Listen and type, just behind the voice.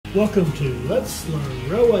Welcome to Let's Learn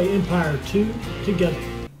Railway Empire 2 together.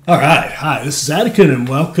 All right, hi, this is Atticus, and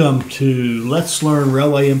welcome to Let's Learn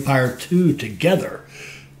Railway Empire 2 together.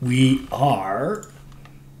 We are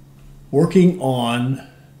working on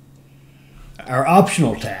our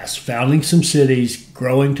optional tasks, founding some cities,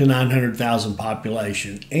 growing to 900,000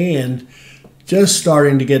 population, and just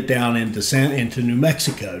starting to get down into New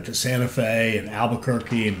Mexico, to Santa Fe and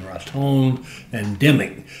Albuquerque and Raton and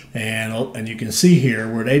Deming. And you can see here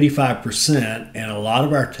we're at 85%, and a lot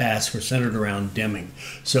of our tasks are centered around Deming.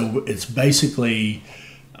 So it's basically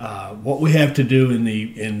what we have to do in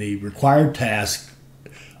the required tasks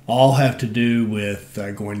all have to do with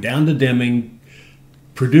going down to Deming,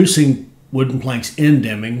 producing wooden planks in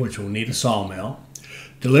Deming, which will need a sawmill,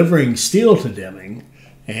 delivering steel to Deming,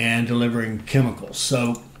 and delivering chemicals.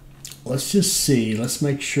 So let's just see, let's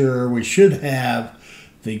make sure we should have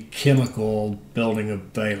the chemical building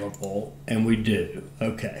available, and we do.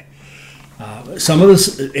 Okay. Some of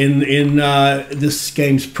this in this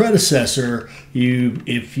game's predecessor,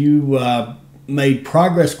 if you made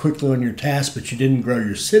progress quickly on your task, but you didn't grow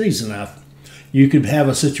your cities enough, you could have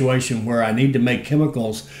a situation where I need to make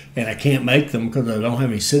chemicals and I can't make them because I don't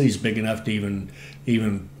have any cities big enough to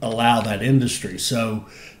even allow that industry. So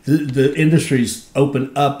the industries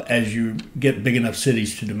open up as you get big enough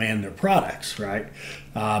cities to demand their products, right?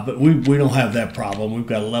 But we don't have that problem. We've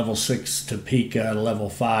got a level 6 Topeka, level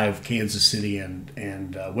 5 Kansas City,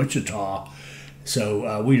 and Wichita.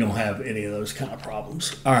 So we don't have any of those kind of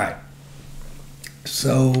problems. All right.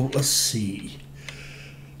 So let's see.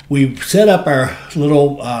 We've set up our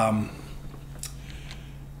little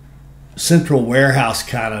central warehouse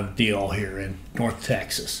kind of deal here in North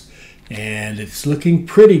Texas, and it's looking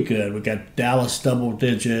pretty good. We've got Dallas double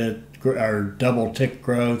tick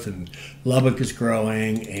growth, and Lubbock is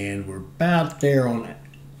growing, and we're about there on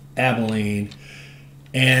Abilene,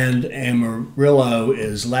 and Amarillo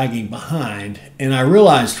is lagging behind. And I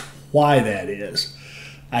realized why that is.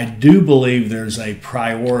 I do believe there's a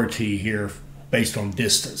priority here based on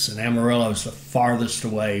distance, and Amarillo is the farthest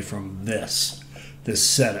away from this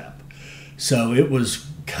setup. So it was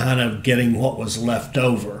kind of getting what was left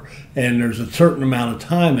over, and there's a certain amount of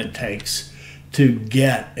time it takes to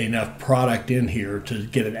get enough product in here to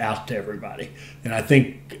get it out to everybody. And I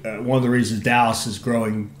think one of the reasons Dallas is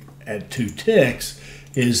growing at 2 ticks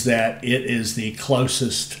is that it is the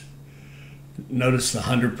closest. Notice the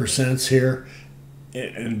 100% here,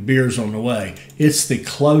 and beer's on the way. It's the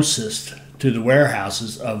closest to the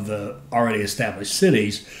warehouses of the already established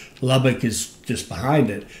cities. Lubbock is just behind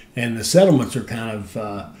it, and the settlements are kind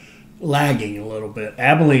of lagging a little bit.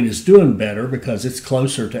 Abilene is doing better because it's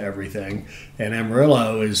closer to everything, and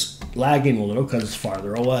Amarillo is lagging a little because it's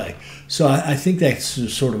farther away. So I think that's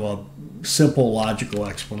just sort of a simple, logical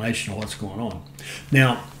explanation of what's going on.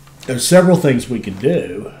 Now, there's several things we can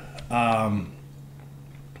do.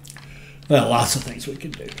 Well, lots of things we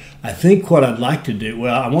can do. I think what I'd like to do,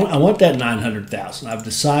 I want that 900,000. I've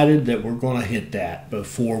decided that we're going to hit that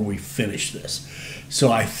before we finish this. So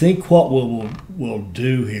I think what we'll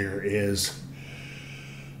do here is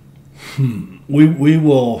we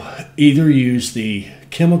will either use the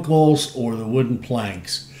chemicals or the wooden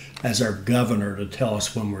planks as our governor to tell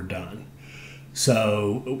us when we're done.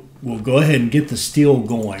 So we'll go ahead and get the steel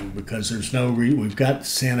going because there's no we've got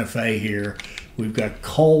Santa Fe here. We've got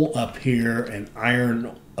coal up here and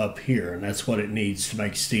iron up here, and that's what it needs to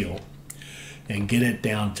make steel and get it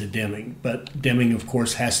down to Deming. But Deming, of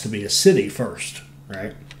course, has to be a city first,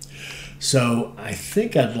 right? So I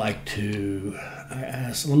think I'd like to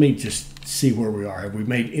let me just see where we are. Have we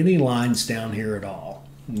made any lines down here at all?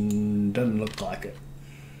 Doesn't look like it.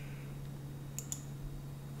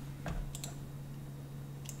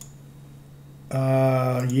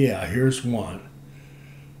 Yeah, here's one.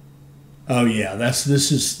 Oh yeah, this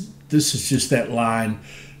is just that line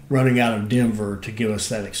running out of Denver to give us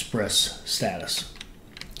that express status.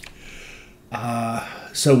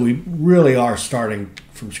 So we really are starting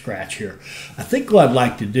from scratch here. I think what I'd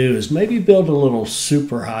like to do is maybe build a little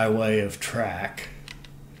super highway of track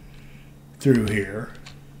through here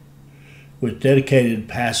with dedicated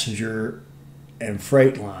passenger and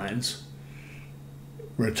freight lines.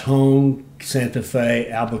 Raton, Santa Fe,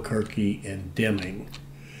 Albuquerque, and Deming.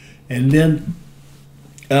 And then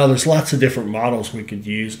there's lots of different models we could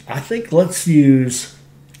use. I think let's use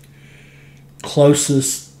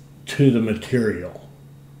closest to the material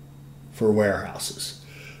for warehouses.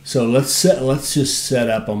 So let's just set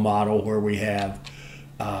up a model where we have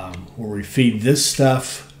where we feed this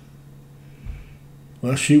stuff.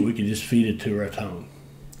 Well, shoot, we could just feed it to Raton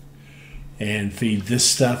and feed this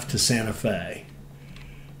stuff to Santa Fe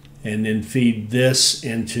and then feed this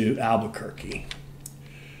into Albuquerque,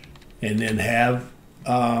 and then have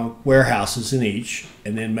warehouses in each,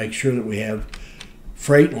 and then make sure that we have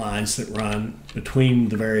freight lines that run between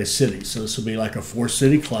the various cities. So this will be like a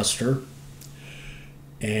 4-city cluster,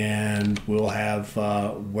 and we'll have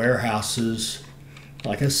warehouses,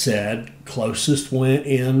 like I said, closest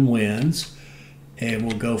in wins, and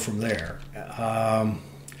we'll go from there.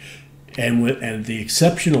 And the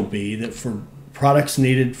exception will be that for products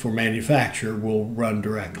needed for manufacture, we'll run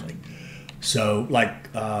directly. So, like,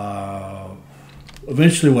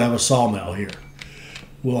 eventually we'll have a sawmill here.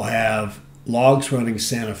 We'll have logs running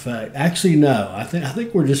Santa Fe. Actually, no. I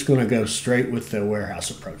think we're just going to go straight with the warehouse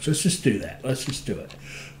approach. Let's just do that. Let's just do it.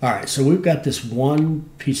 All right. So we've got this one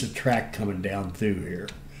piece of track coming down through here.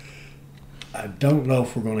 I don't know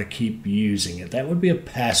if we're going to keep using it. That would be a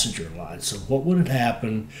passenger line. So what would it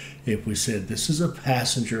happen if we said this is a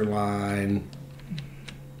passenger line?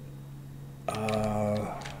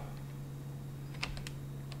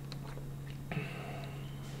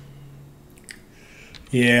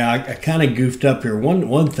 Yeah, I kind of goofed up here.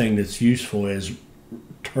 One thing that's useful is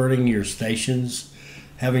turning your stations,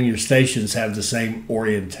 having your stations have the same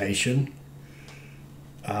orientation.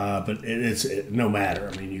 But it's no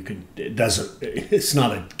matter. I mean, you can. It doesn't. It's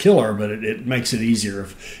not a killer, but it makes it easier.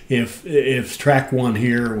 If track one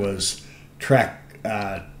here was track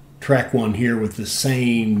one here with the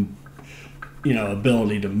same,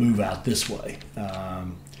 ability to move out this way.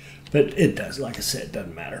 But it does. Like I said, it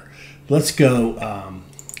doesn't matter. Let's go.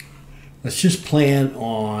 Let's just plan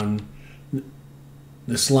on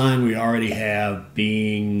this line we already have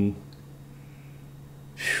being.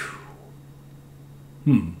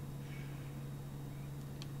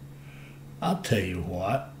 I'll tell you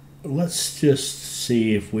what. Let's just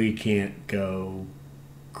see if we can't go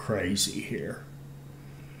crazy here.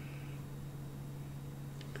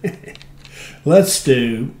 Let's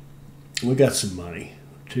do. We got some money.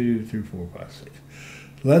 2, 3, 4, 5, 6.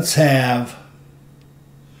 Let's have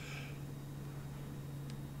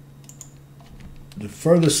the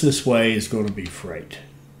furthest this way is going to be freight.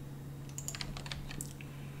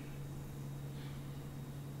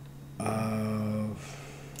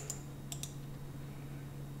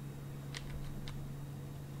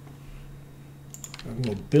 I'm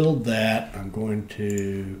going to build that. I'm going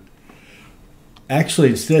to actually,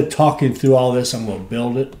 instead of talking through all this, I'm going to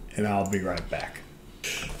build it, and I'll be right back.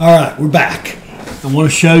 All right, we're back. I want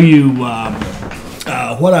to show you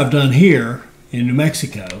what I've done here in New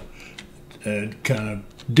Mexico, a kind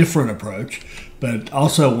of different approach, but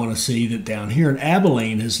also want to see that down here in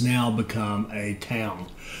Abilene has now become a town.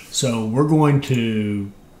 So we're going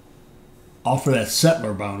to offer that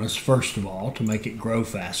settler bonus, first of all, to make it grow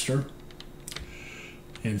faster.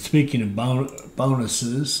 And speaking of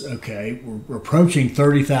bonuses, okay, we're approaching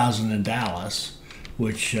 30,000 in Dallas,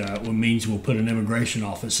 which means we'll put an immigration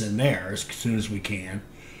office in there as soon as we can.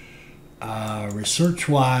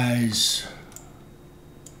 Research-wise,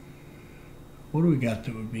 what do we got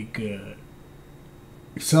that would be good?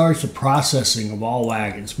 Accelerates the processing of all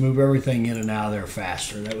wagons. Move everything in and out of there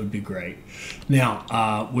faster. That would be great.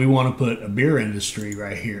 Now, we want to put a beer industry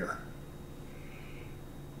right here.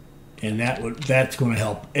 And that's going to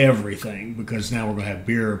help everything, because now we're going to have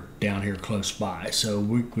beer down here close by. So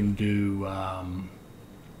we can do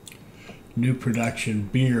new production.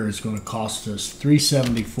 Beer is going to cost us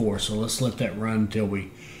 $374. So let's let that run until we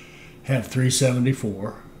have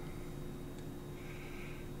 $374.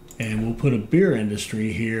 And we'll put a beer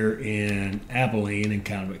industry here in Abilene and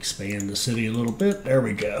kind of expand the city a little bit. There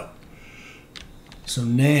we go. So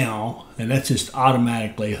now, and that just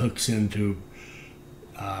automatically hooks into,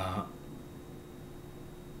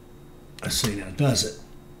 let's see now, does it?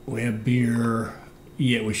 We have beer.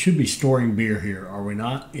 Yeah, we should be storing beer here, are we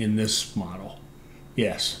not, in this model?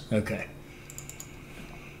 Yes, okay.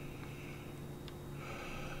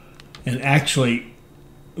 And actually,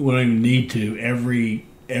 we don't even need to.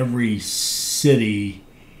 Every city,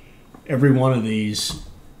 every one of these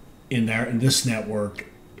in this network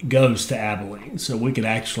goes to Abilene. So we could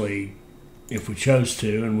actually, if we chose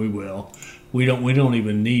to, and we will, we don't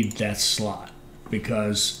even need that slot,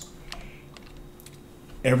 because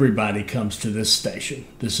everybody comes to this station.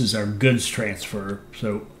 This is our goods transfer.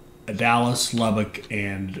 So Dallas, Lubbock,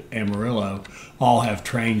 and Amarillo all have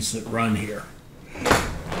trains that run here.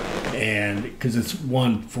 And because it's for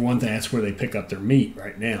one thing, that's where they pick up their meat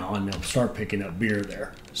right now, and they'll start picking up beer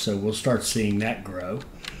there. So we'll start seeing that grow.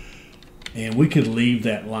 And we could leave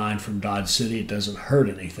that line from Dodge City. It doesn't hurt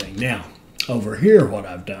anything. Now, over here, what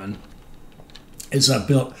I've done is I've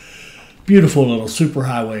built beautiful little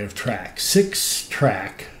superhighway of track, 6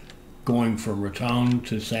 track going from Raton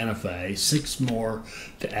to Santa Fe, 6 more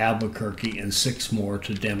to Albuquerque, and 6 more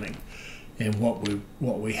to Deming. And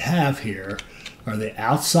what we have here are the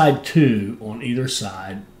outside 2 on either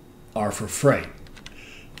side are for freight.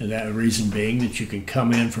 And that reason being that you can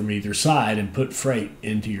come in from either side and put freight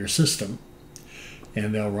into your system,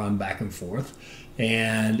 and they'll run back and forth.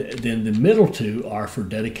 And then the middle 2 are for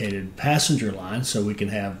dedicated passenger lines, so we can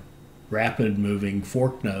have rapid moving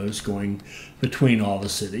fork nose going between all the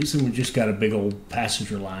cities, and we just got a big old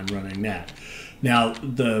passenger line running that. Now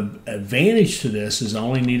the advantage to this is I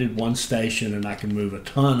only needed 1 station, and I can move a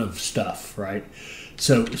ton of stuff, right?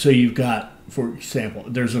 So you've got, for example,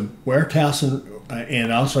 there's a warehouse,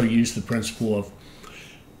 and also use the principle of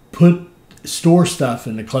store stuff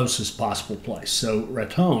in the closest possible place. So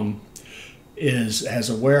Raton has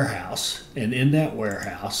a warehouse, and in that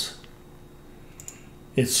warehouse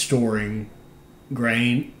it's storing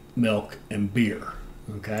grain, milk, and beer.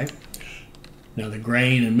 Okay, now the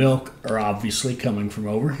grain and milk are obviously coming from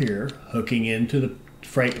over here, hooking into the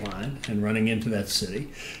freight line and running into that city.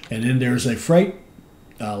 And then there's a freight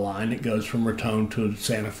line that goes from Raton to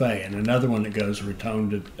Santa Fe, and another one that goes Raton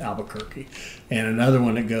to Albuquerque, and another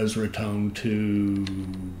one that goes Raton to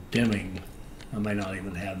Deming. I may not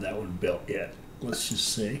even have that one built yet. Let's just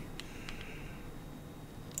see.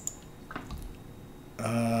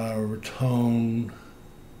 Raton,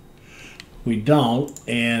 we don't,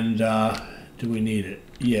 and do we need it?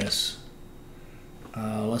 Yes.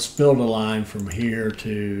 Let's build a line from here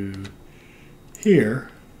to here.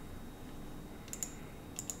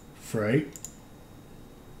 Freight.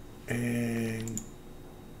 And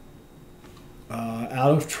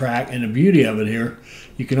out of track. And the beauty of it here,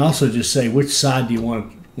 you can also just say which side do you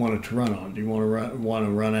want it to run on. Do you want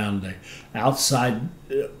to run on the outside,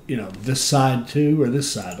 this side too, or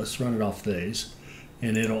this side? Let's run it off these,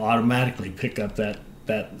 and it'll automatically pick up that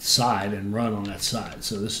side and run on that side.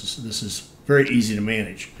 So this is very easy to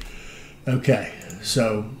manage. Okay,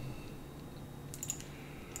 so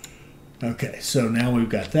now we've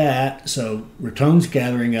got that. So Raton's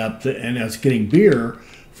gathering up, and it's getting beer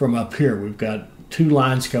from up here. We've got 2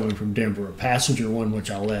 lines coming from Denver, a passenger one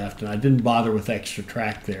which I left, and I didn't bother with extra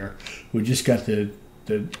track there. We just got the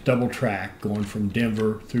double track going from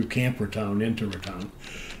Denver through Camp Raton into Raton.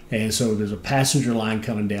 And so there's a passenger line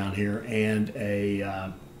coming down here and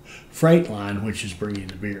a freight line which is bringing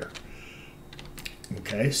the beer.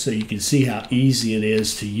 Okay, so you can see how easy it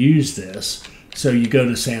is to use this. So you go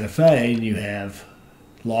to Santa Fe and you have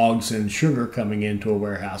logs and sugar coming into a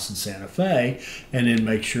warehouse in Santa Fe, and then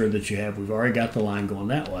make sure that we've already got the line going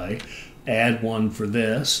that way, add one for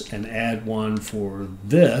this and add one for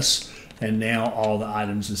this, and now all the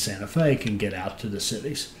items in Santa Fe can get out to the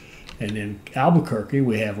cities. And in Albuquerque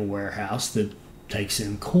we have a warehouse that takes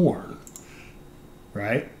in corn,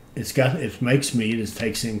 right? It makes meat, it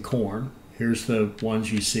takes in corn. Here's the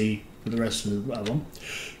ones you see for the rest of them.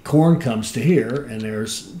 Corn comes to here, and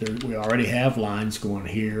we already have lines going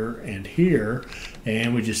here,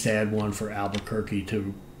 and we just add one for Albuquerque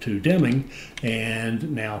to Deming.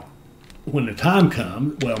 And now when the time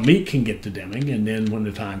comes, meat can get to Deming, and then when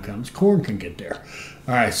the time comes, corn can get there.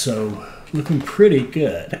 All right, so looking pretty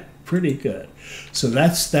good. So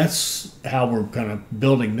that's how we're kind of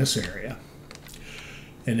building this area.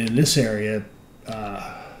 And in this area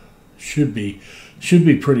should be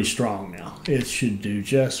pretty strong now. It should do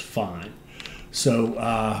just fine. So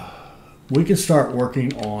we can start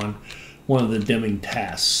working on one of the Deming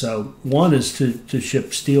tasks. So one is to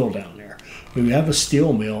ship steel down there. We have a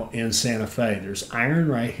steel mill in Santa Fe. There's iron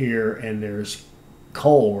right here, and there's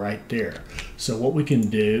coal right there. So what we can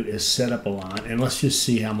do is set up a line, and let's just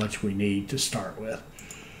see how much we need to start with.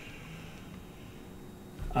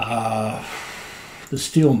 The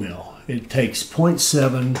steel mill, it takes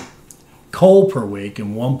 0.7 coal per week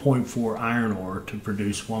and 1.4 iron ore to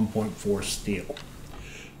produce 1.4 steel.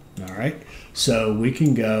 All right, so we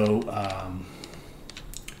can go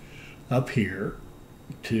up here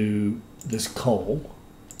to this coal,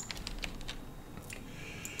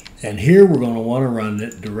 and here we're going to want to run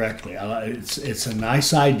it directly. It's a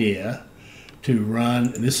nice idea to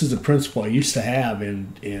run. This is a principle I used to have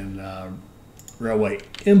in Railway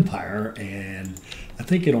Empire, and I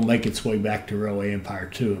think it'll make its way back to Railway Empire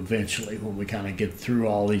 2 eventually, when we kind of get through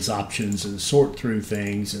all these options and sort through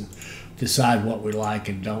things and decide what we like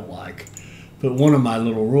and don't like. But one of my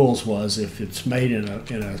little rules was, if it's made in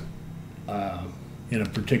a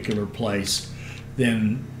particular place,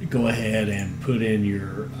 then go ahead and put in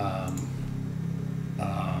your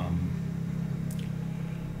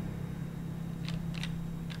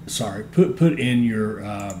put in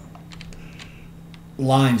your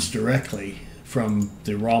lines directly from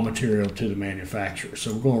the raw material to the manufacturer.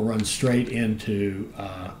 So we're going to run straight into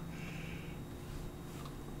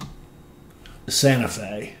Santa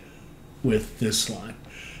Fe with this line.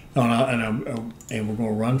 And we're going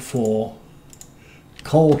to run full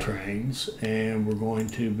coal trains, and we're going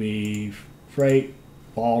to be freight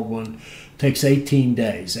Baldwin. Takes 18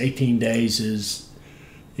 days. 18 days is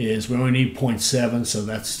we only need 0.7, so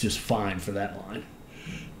that's just fine for that line.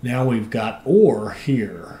 Now we've got ore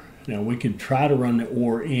here. Now we could try to run the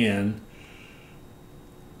ore in.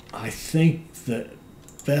 I think the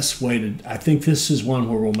best way to, I think this is one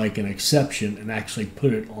where we'll make an exception and actually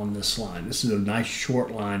put it on this line. This is a nice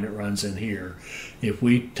short line that runs in here. If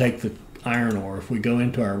we take the iron ore, if we go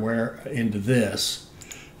into into this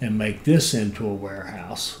and make this into a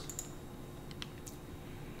warehouse,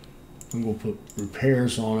 I'm going to put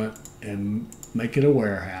repairs on it and make it a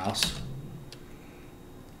warehouse.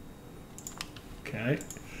 Okay.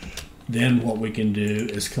 Then what we can do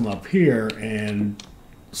is come up here and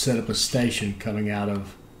set up a station coming out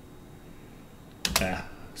of,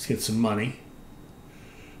 let's get some money.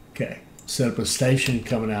 Okay, set up a station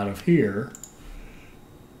coming out of here,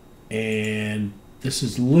 and this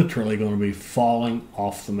is literally going to be falling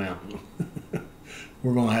off the mountain.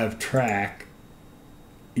 We're going to have track.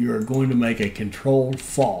 You're going to make a controlled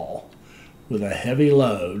fall with a heavy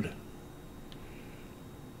load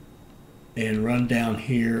and run down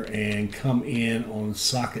here and come in on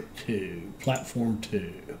socket 2, platform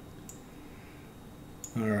 2.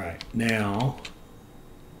 All right, now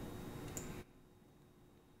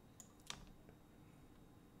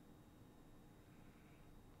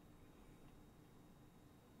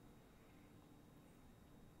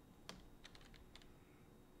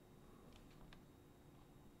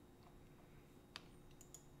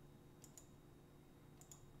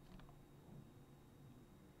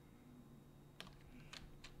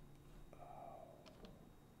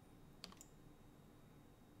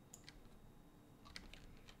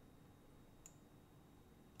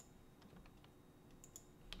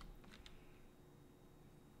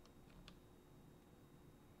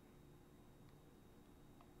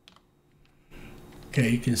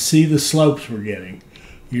okay, you can see the slopes we're getting.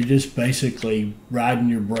 You're just basically riding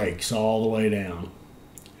your brakes all the way down.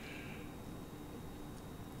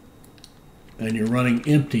 And you're running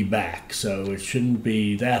empty back, so it shouldn't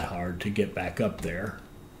be that hard to get back up there.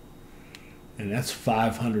 And that's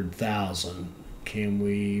 500,000. Can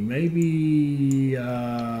we maybe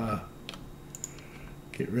get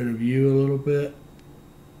rid of you a little bit?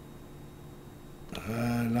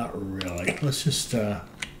 Not really. Let's just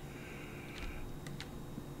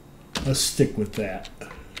let's stick with that.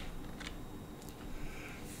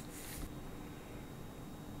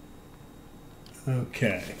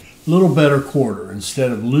 Okay, a little better quarter.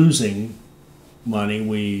 Instead of losing money,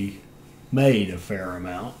 we made a fair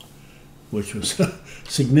amount, which was a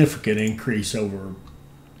significant increase over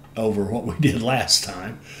what we did last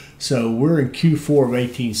time. So we're in Q4 of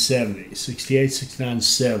 1870, 68, 69,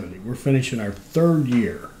 70. We're finishing our third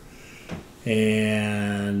year.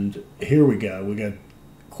 And here we go. We got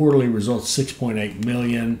quarterly results, 6.8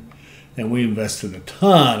 million. And we invested a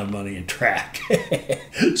ton of money in track,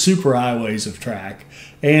 super highways of track,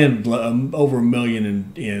 and over $1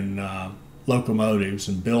 million in locomotives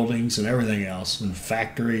and buildings and everything else, and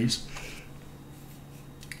factories.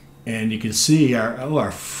 And you can see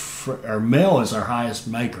our mail is our highest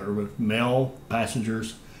maker, with mail,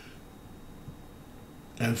 passengers,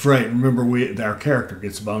 and freight. Remember, our character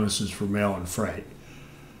gets bonuses for mail and freight.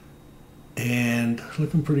 And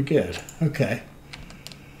looking pretty good. Okay.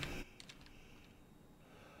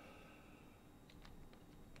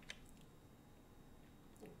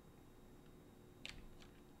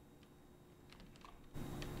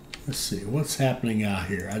 Let's see, what's happening out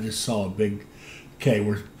here? I just saw a big... Okay,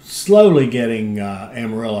 we're slowly getting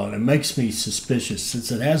Amarillo, and it makes me suspicious. Since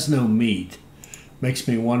it has no meat, makes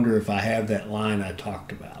me wonder if I have that line I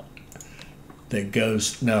talked about that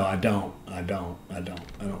goes... No, I don't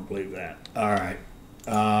believe that. All right.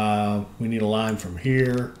 We need a line from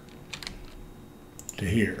here to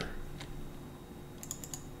here.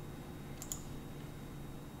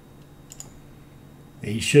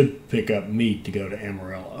 He should pick up meat to go to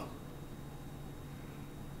Amarillo.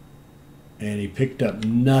 And he picked up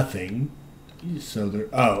nothing. So there,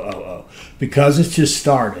 because it's just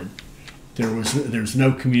started, there's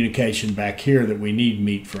no communication back here that we need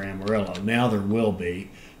meat for Amarillo. Now there will be,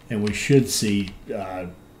 and we should see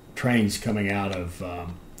trains coming out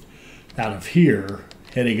of here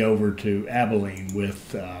heading over to Abilene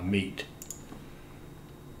with meat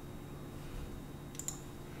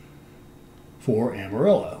for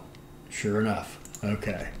Amarillo. Sure enough.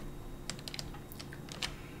 Okay.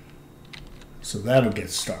 So that'll get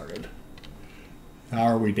started. How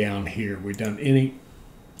are we down here? We done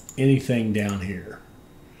anything down here?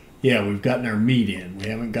 Yeah, we've gotten our meat in. We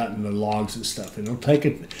haven't gotten the logs and stuff. It'll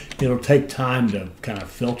take time to kind of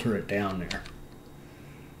filter it down there.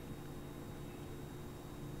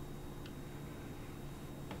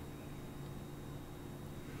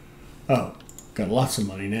 Oh, got lots of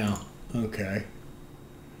money now. Okay.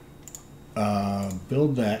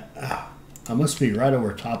 Build that. I must be right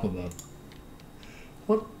over top of a.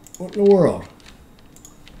 What in the world?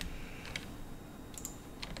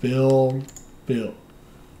 Build.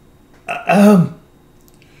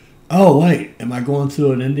 Oh wait, am I going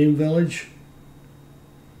through an Indian village?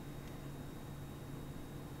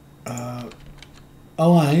 Oh,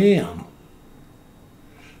 I am.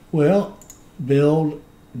 Well, build.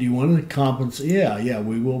 Do you want to compensate? Yeah.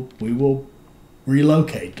 We will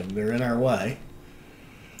relocate them. They're in our way,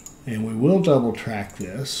 and we will double track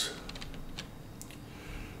this.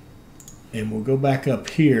 And we'll go back up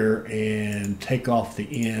here and take off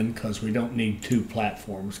the end because we don't need two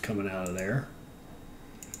platforms coming out of there.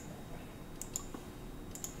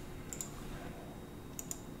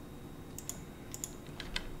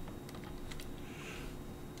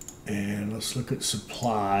 And let's look at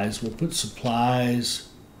supplies. We'll put supplies.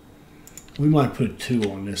 We might put 2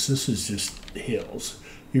 on this. This is just hills.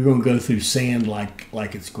 You're going to go through sand like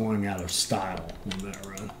it's going out of style on that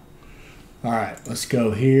run. All right, let's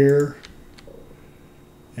go here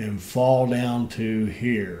and fall down to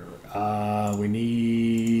here. We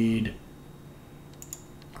need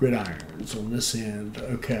gridirons on this end.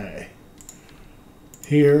 Okay.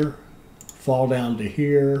 Here, fall down to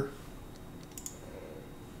here.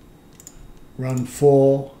 Run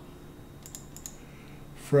full.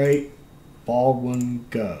 Freight, Baldwin,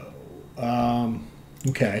 go.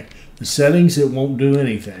 Okay. The settings, it won't do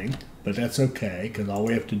anything, but that's okay because all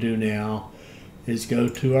we have to do now is go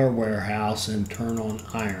to our warehouse and turn on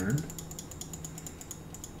iron.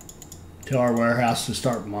 Tell our warehouse to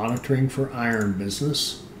start monitoring for iron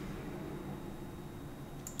business.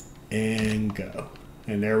 And go.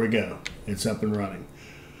 And there we go. It's up and running.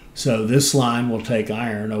 So this line will take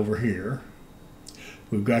iron over here.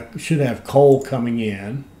 Should have coal coming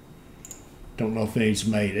in. Don't know if any's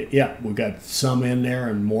made it. Yeah, we've got some in there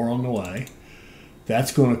and more on the way.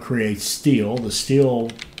 That's going to create steel. The steel,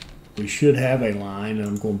 we should have a line, and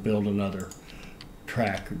I'm going to build another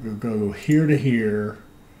track. We're going to go here to here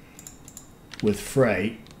with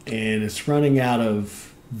freight, and it's running out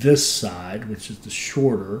of this side, which is the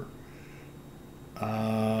shorter.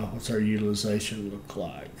 What's our utilization look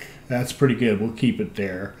like? That's pretty good. We'll keep it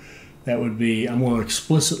there. That would be, I'm going to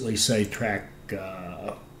explicitly say track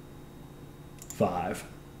 5.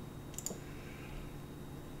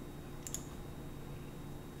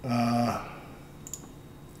 A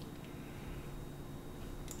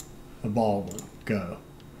Baldwin, go.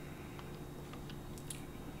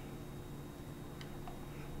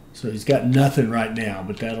 So he's got nothing right now,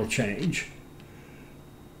 but that'll change.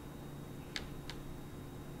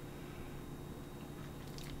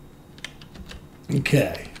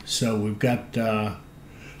 Okay, so we've got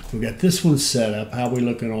this one set up. How are we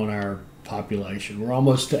looking on our population? We're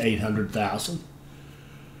almost to 800,000.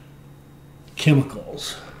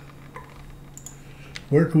 Chemicals.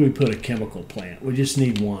 Where can we put a chemical plant? We just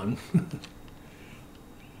need one.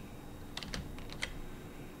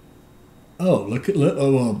 Oh,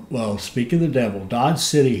 well, speak of the devil, Dodge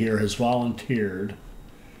City here has volunteered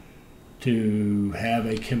to have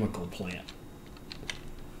a chemical plant.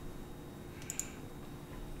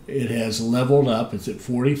 It has leveled up. It's at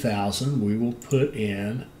 40,000. We will put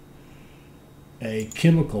in a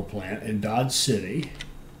chemical plant in Dodge City.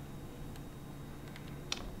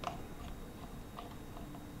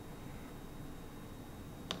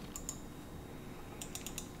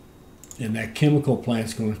 And that chemical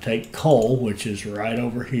plant's going to take coal, which is right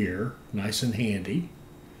over here, nice and handy.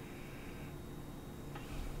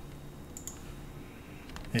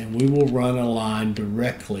 And we will run a line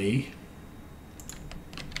directly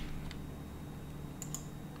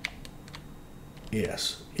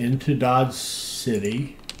into Dodge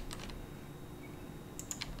City.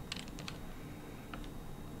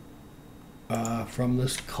 From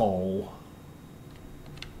this coal.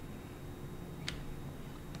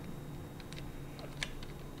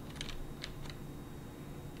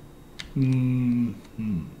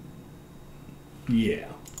 Yeah.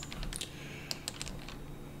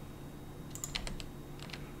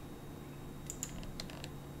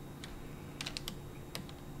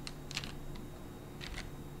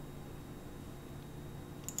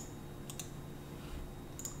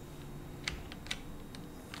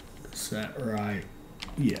 Is that right?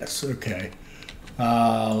 Yes, okay.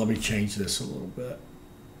 Let me change this a little bit.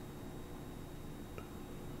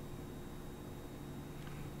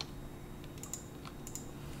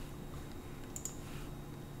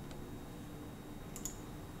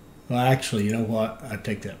 Well, actually, you know what? I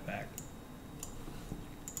take that back.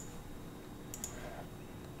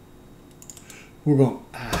 We're going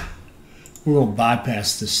to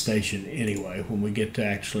bypass this station anyway when we get to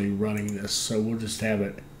actually running this. So we'll just have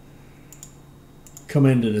it come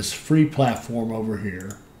into this free platform over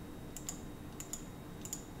here.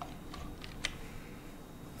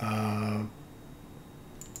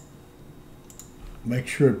 Make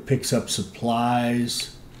sure it picks up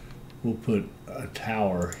supplies. We'll put a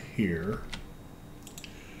tower here.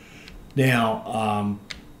 Now,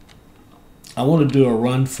 I want to do a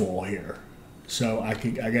run full here. So I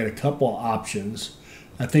got a couple options.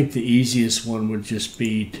 I think the easiest one would just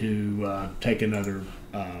be to take another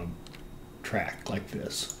track like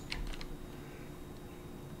this.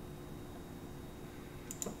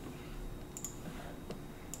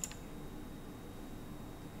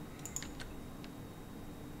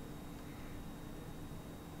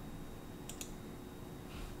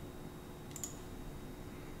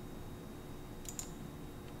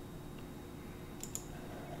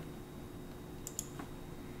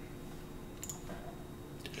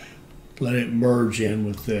 Let it merge in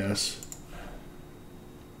with this.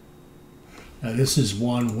 Now this is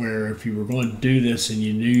one where if you were going to do this and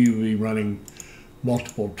you knew you would be running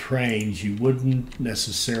multiple trains, you wouldn't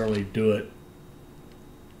necessarily do it.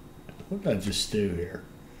 What did I just do here?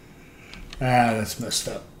 Ah, that's messed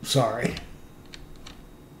up. Sorry.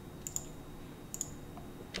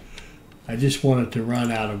 I just wanted to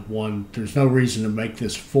run out of one. There's no reason to make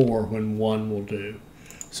this 4 when 1 will do.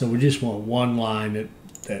 So we just want one line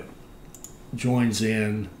that joins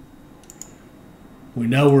in. We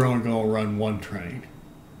know we're only going to run one train.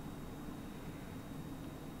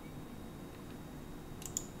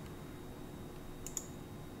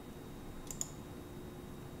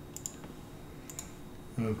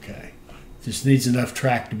 Okay. Just needs enough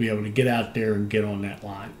track to be able to get out there and get on that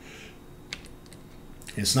line.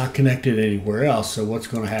 It's not connected anywhere else, so what's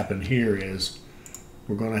going to happen here is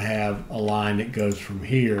we're going to have a line that goes from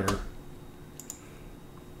here,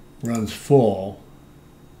 runs full,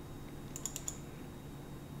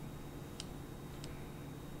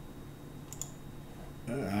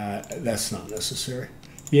 that's not necessary.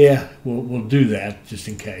 Yeah, we'll do that just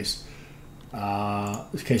in case.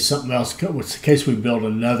 In case something else, in case we build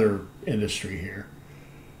another industry here.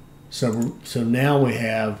 So now we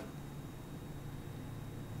have,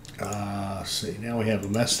 let's see, now we have a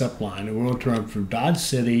messed up line, and we're going to run from Dodge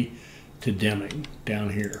City to Deming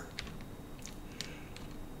down here.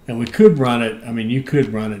 And we could run it, I mean, you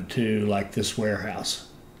could run it to like this warehouse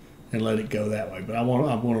and let it go that way, but I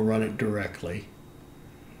want to run it directly.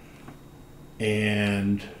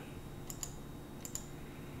 And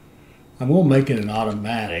I'm going to make it an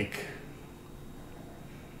automatic,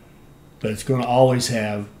 but it's going to always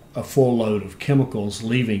have a full load of chemicals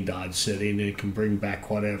leaving Dodge City, and then it can bring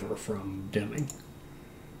back whatever from Deming.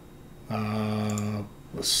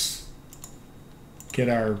 Let's get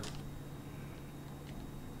our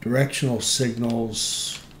directional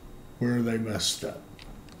signals. Where are they messed up?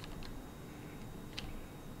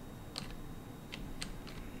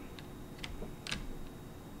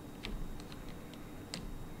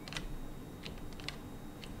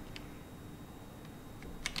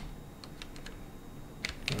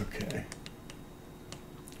 Okay.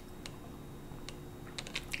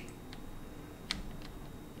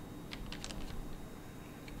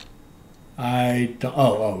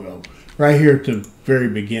 Oh. Right here at the very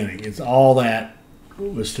beginning. It's all that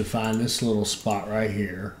was to find this little spot right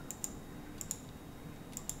here.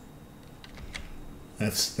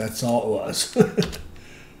 That's all it was.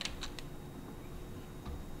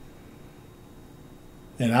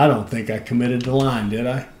 And I don't think I committed the line, did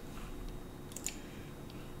I?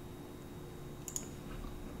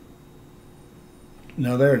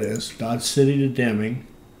 No, there it is. Dodge City to Deming.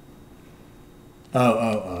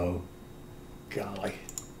 Oh. Golly.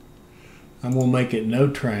 I'm going to make it no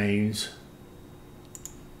trains.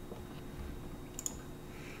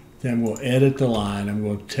 Then we'll edit the line. I'm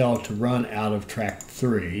going to tell it to run out of track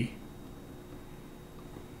 3.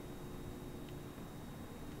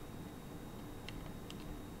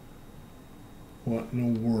 What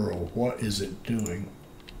in the world? What is it doing?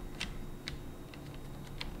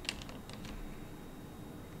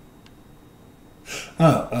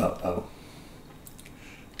 Oh.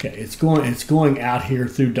 Okay, it's going out here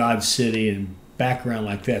through Dodge City and back around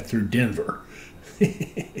like that through Denver.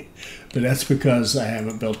 But that's because I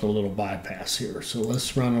haven't built a little bypass here. So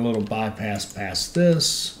let's run a little bypass past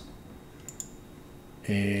this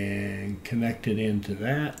and connect it into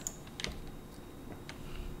that.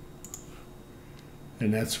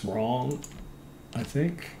 And that's wrong, I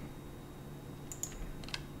think.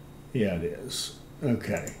 Yeah, it is.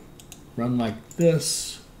 Okay. Run like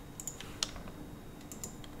this.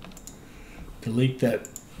 Delete that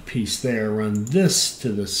piece there. Run this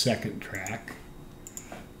to the second track.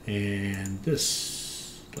 And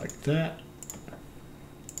this like that.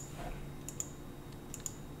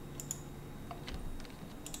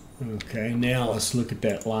 Okay, now let's look at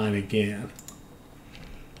that line again.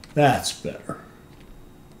 That's better.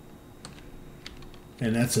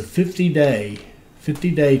 And that's a 50-day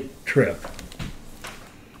trip.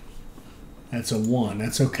 That's a 1.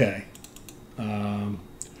 That's okay.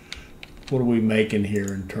 What are we making here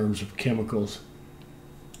in terms of chemicals?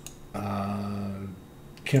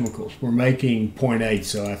 Chemicals. We're making 0.8,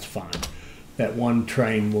 so that's fine. That one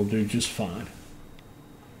train will do just fine.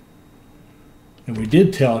 And we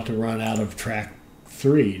did tell it to run out of track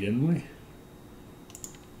 3, didn't we?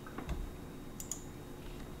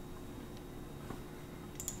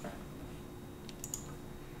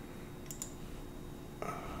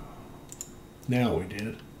 Now we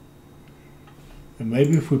did. And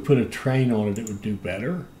maybe if we put a train on it, it would do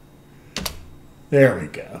better. There we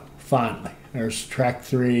go. Finally. There's track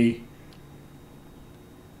 3.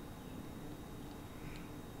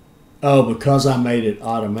 Oh, because I made it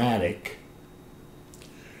automatic,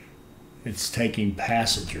 it's taking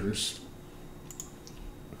passengers.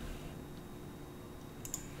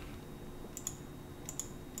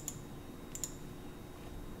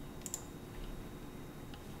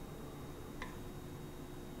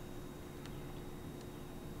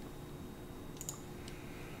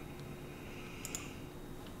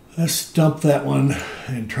 Let's dump that one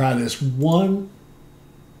and try this one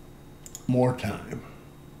more time.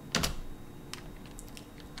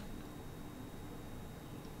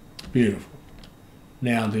 Beautiful.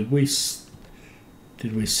 Now, did we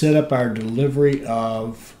set up our delivery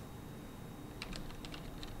of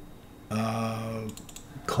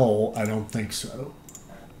coal? I don't think so.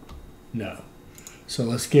 No. So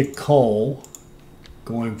let's get coal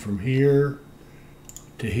going from here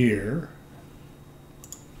to here.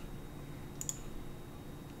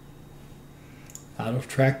 Out of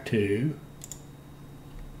track 2.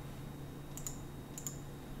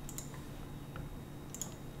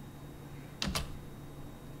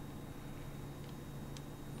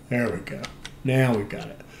 There we go. Now we got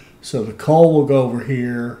it. So the coal will go over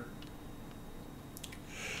here.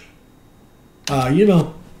 You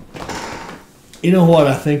know what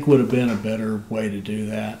I think would have been a better way to do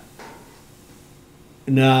that?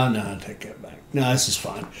 No, I take that back. No, this is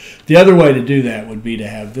fine. The other way to do that would be to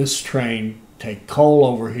have this train take coal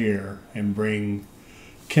over here and bring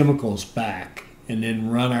chemicals back, and then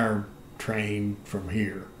run our train from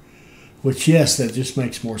here. Which, yes, that just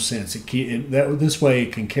makes more sense. This way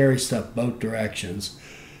it can carry stuff both directions,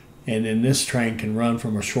 and then this train can run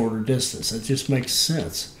from a shorter distance. It just makes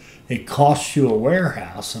sense. It costs you a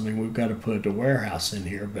warehouse. I mean, we've got to put the warehouse in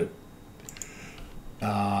here, but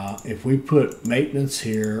if we put maintenance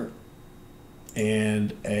here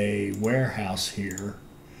and a warehouse here,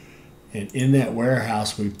 and in that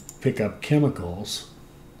warehouse we pick up chemicals,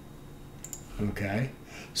 okay,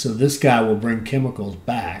 so this guy will bring chemicals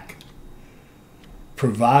back,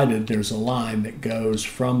 provided there's a line that goes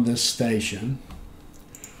from this station.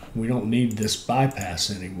 We don't need this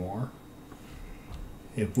bypass anymore.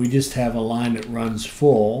 If we just have a line that runs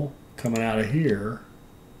full coming out of here,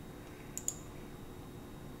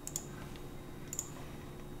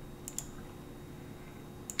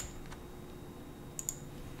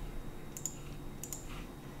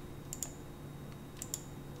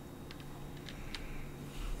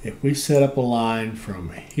 if we set up a line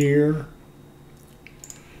from here,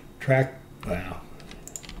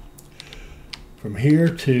 from here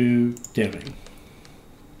to Deming,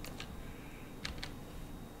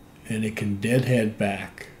 and it can deadhead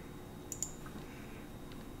back,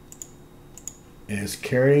 and it's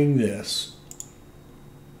carrying this,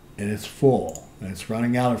 and it's full, and it's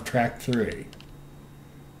running out of track 3,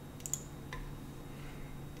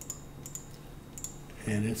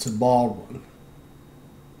 and it's a bald one.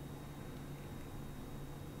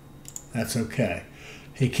 That's okay.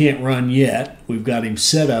 He can't run yet. We've got him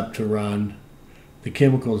set up to run the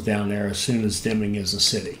chemicals down there as soon as Deming is a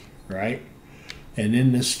city, right? And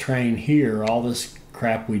in this train here, all this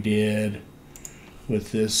crap we did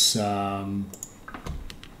with this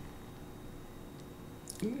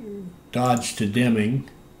Dodge to Deming,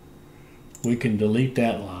 we can delete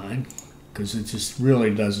that line because it just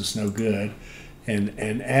really does us no good.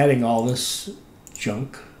 And adding all this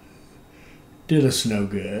junk did us no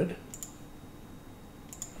good.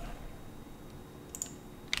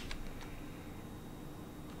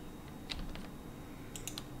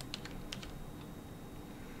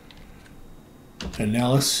 And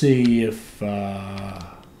now let's see if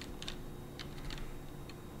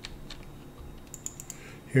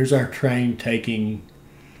here's our train taking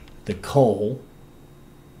the coal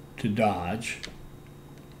to Dodge.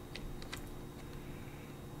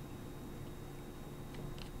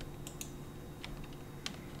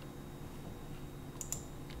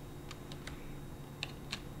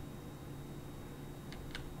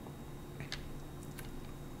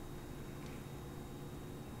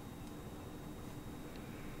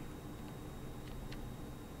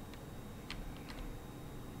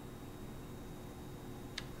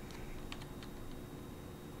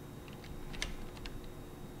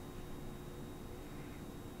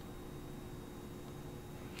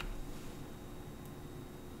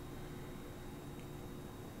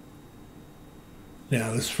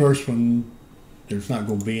 Now this first one, there's not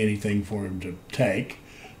going to be anything for him to take,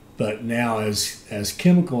 but now as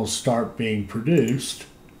chemicals start being produced,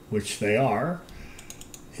 which they are,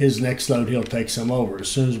 his next load he'll take some over. As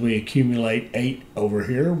soon as we accumulate 8 over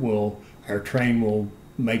here, our train will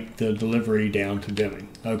make the delivery down to Deming.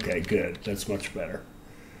 Okay, good. That's much better.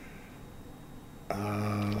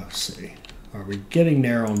 Let's see. Are we getting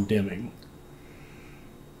there on Deming?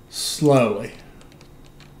 Slowly.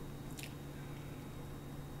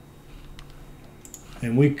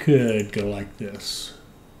 And we could go like this.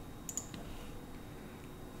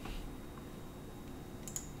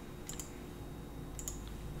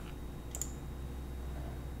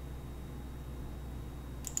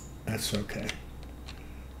 That's okay.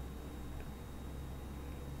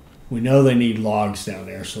 We know they need logs down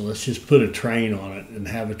there, so let's just put a train on it and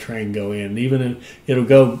have a train go in. Even if it'll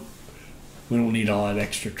go, we don't need all that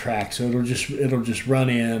extra track, so it'll just run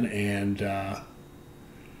in and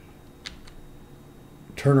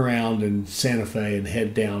turn around in Santa Fe and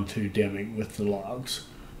head down to Deming with the logs.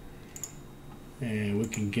 And we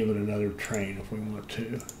can give it another train if we want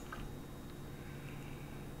to.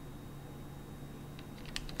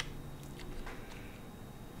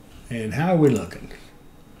 And how are we looking?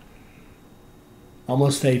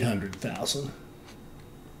 Almost 800,000.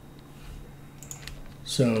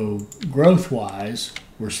 So growth-wise,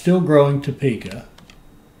 we're still growing Topeka.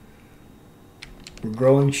 We're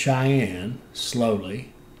growing Cheyenne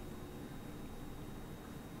slowly.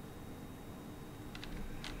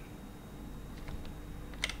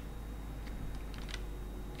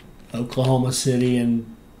 Oklahoma City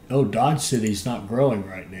and Dodge City's not growing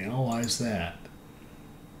right now. Why is that?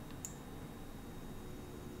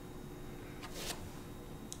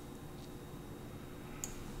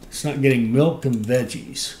 It's not getting milk and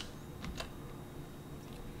veggies.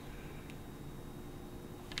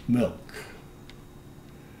 Milk.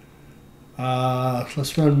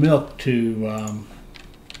 Let's run milk to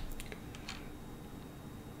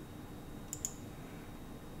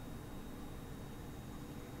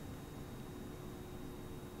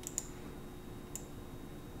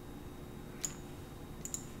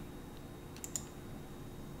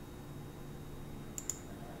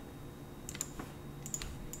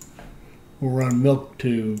we'll run milk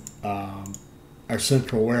to our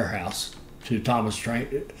central warehouse to Thomas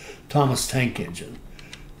Tank Engine.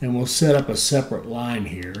 And we'll set up a separate line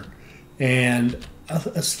here. And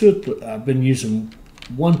I've been using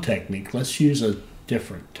one technique. Let's use a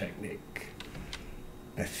different technique,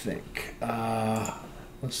 I think.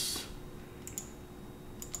 Let's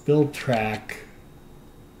build track.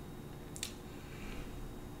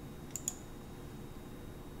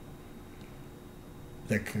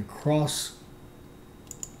 That can cross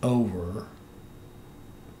over.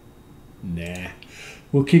 Nah.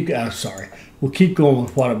 We'll keep going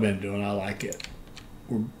with what I've been doing. I like it.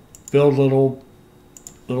 We'll build little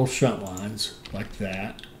shunt lines like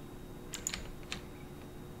that.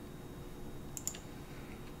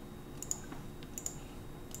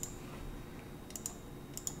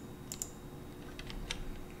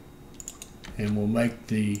 And we'll make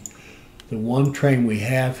the one train we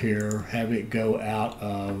have here, have it go out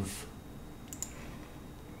of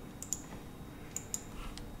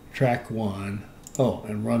track 1. Oh,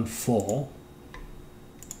 and run full.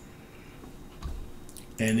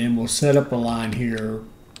 And then we'll set up a line here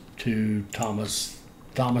to Thomas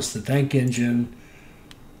the Tank Engine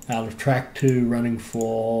out of track 2 running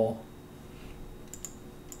full.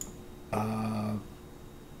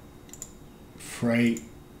 Freight.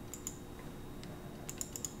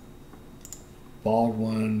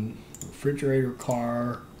 Baldwin, refrigerator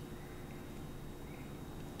car.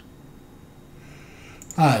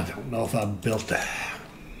 I don't know if I built that.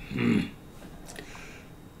 I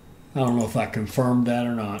don't know if I confirmed that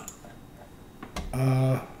or not.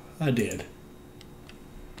 I did.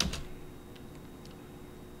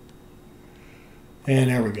 And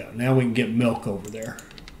there we go. Now we can get milk over there.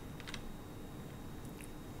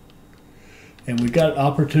 And we've got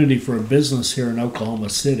opportunity for a business here in Oklahoma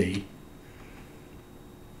City.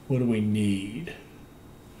 What do we need?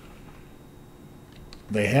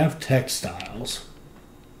 They have textiles.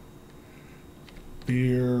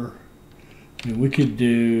 Beer. I mean, we could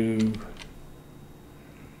do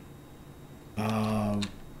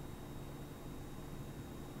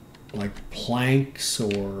like planks,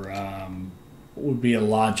 or would be a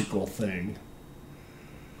logical thing.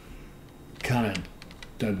 Kind of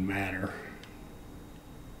doesn't matter.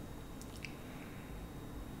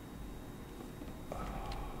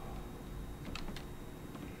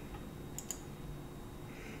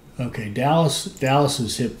 Okay, Dallas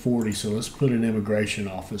has hit 40, so let's put an immigration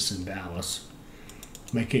office in Dallas.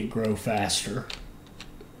 Make it grow faster.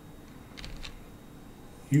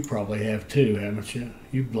 You probably have too, haven't you?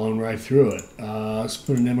 You've blown right through it. Let's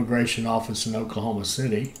put an immigration office in Oklahoma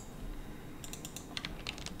City.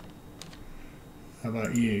 How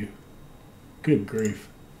about you? Good grief.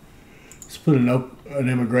 Let's put an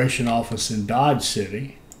immigration office in Dodge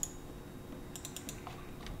City.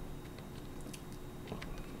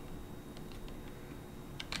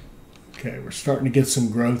 Okay, we're starting to get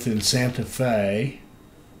some growth in Santa Fe.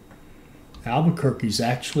 Albuquerque's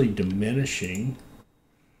actually diminishing.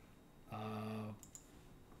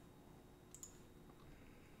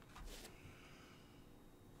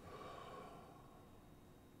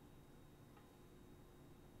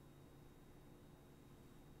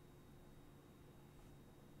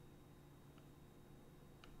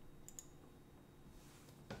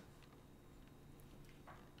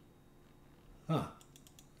 Huh,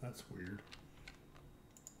 that's weird.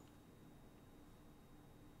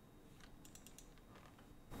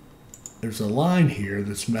 There's a line here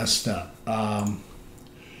that's messed up.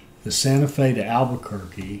 The Santa Fe to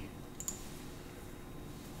Albuquerque.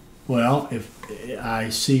 Well, if I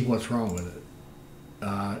see what's wrong with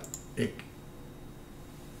it.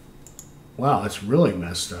 Wow, it's really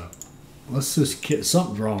messed up. Let's just get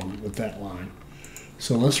something's wrong with that line.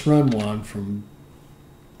 So let's run one from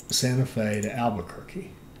Santa Fe to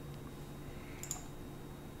Albuquerque.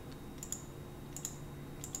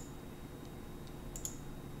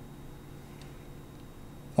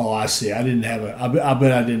 Oh, I see. I didn't have I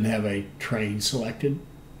bet I didn't have a train selected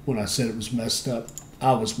when I said it was messed up.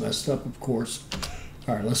 I was messed up, of course.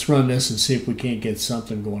 All right, let's run this and see if we can't get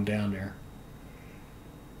something going down there.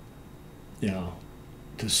 You know,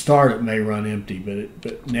 to start it may run empty,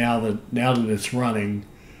 but now that it's running,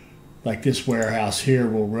 like this warehouse here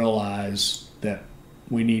will realize that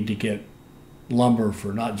we need to get lumber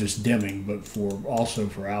for not just Deming, but also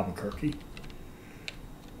for Albuquerque.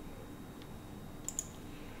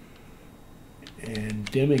 And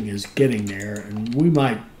Deming is getting there, and we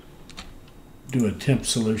might do a temp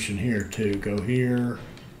solution here too. Go here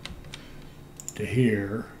to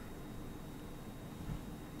here.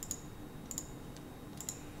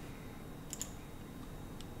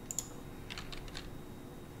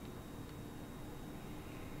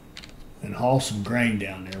 And haul some grain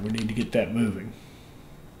down there. We need to get that moving.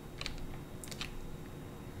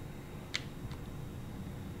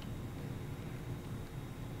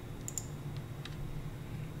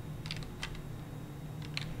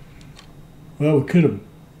 Well, we could have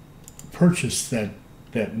purchased that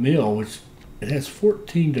mill, which it has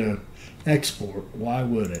 14 to export. Why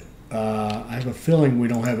would it? I have a feeling we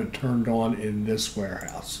don't have it turned on in this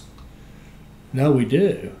warehouse. No, we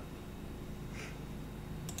do.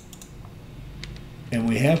 And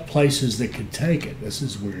we have places that could take it. This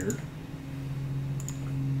is weird.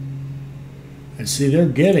 And see, they're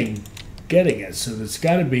getting it, so it's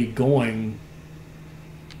got to be going.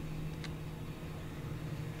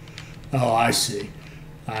 Oh, I see.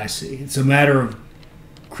 I see. It's a matter of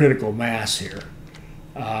critical mass here.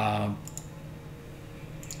 Well,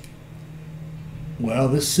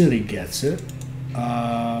 this city gets it.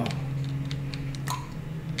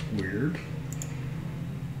 Weird.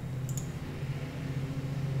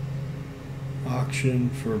 Auction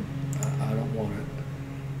for, I don't want it.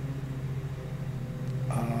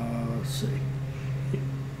 Let's see.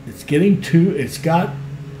 It's getting to, it's got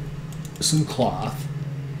some cloth.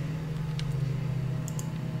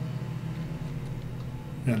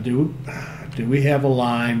 Now, do we have a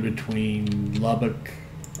line between Lubbock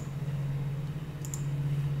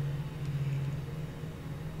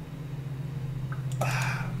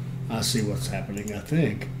I see what's happening, I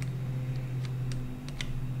think.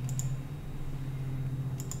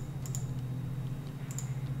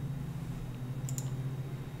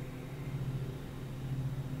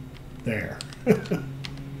 There.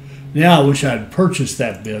 Now I wish I'd purchased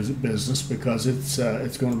that business because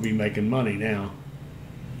it's going to be making money now.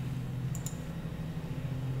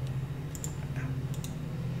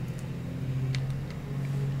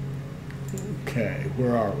 Okay,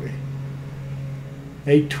 where are we?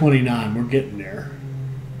 829, we're getting there.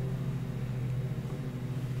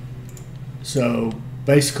 So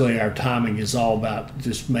basically our timing is all about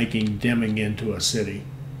just making Deming into a city.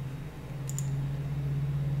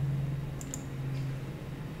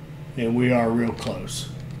 And we are real close.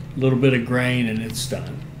 A little bit of grain and it's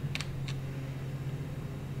done.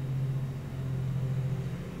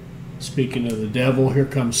 Speaking of the devil, here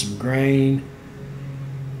comes some grain.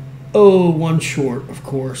 Oh, one short, of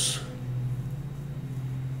course.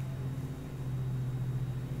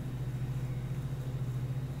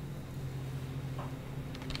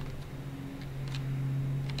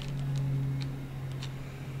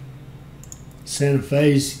 Santa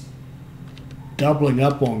Fe's doubling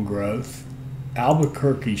up on growth.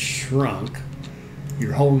 Albuquerque shrunk.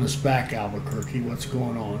 You're holding us back, Albuquerque. What's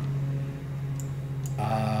going on?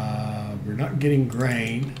 We're not getting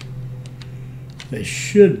grain. They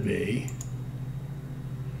should be.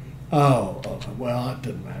 Oh, well, it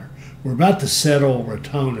doesn't matter. We're about to settle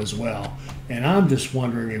Raton as well. And I'm just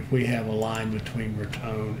wondering if we have a line between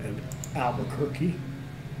Raton and Albuquerque.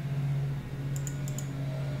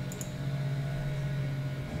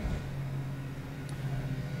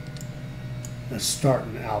 Let's start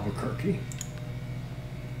in Albuquerque.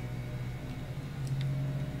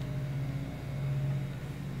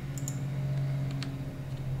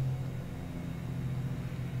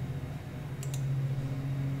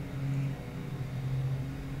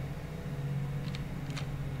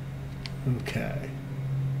 Okay.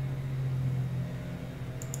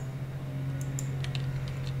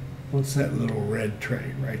 What's that little red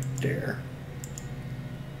train right there?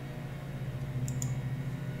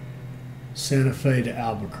 Santa Fe to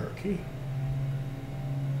Albuquerque.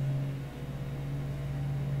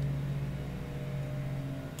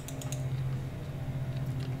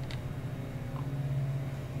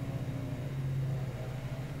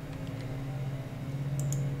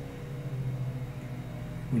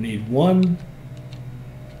 We need one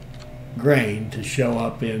grain to show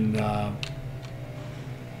up in,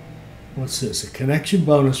 what's this? A connection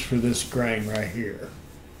bonus for this grain right here.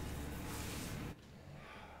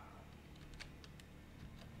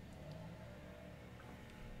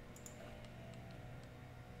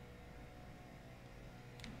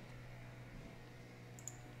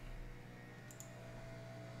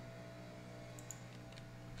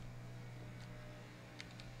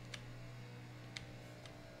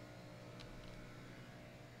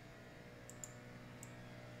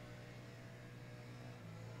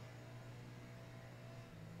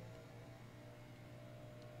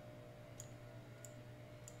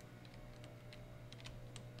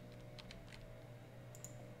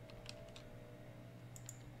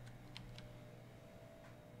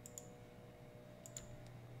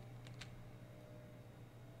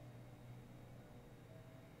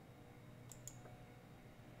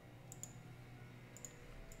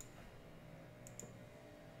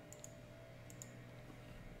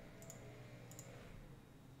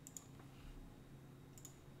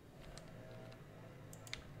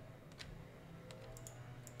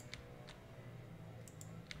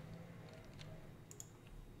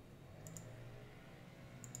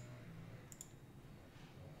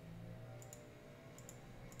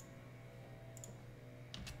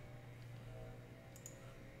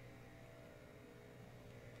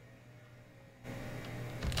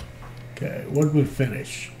 Okay, what did we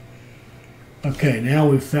finish? Okay, now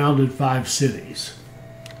we've founded 5 cities.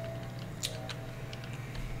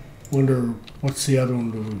 Wonder what's the other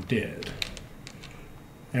one that we did?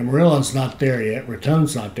 Amarillo's not there yet.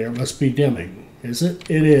 Raton's not there. It must be Deming. Is it?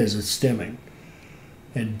 It is. It's Deming.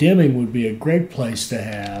 And Deming would be a great place to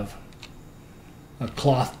have a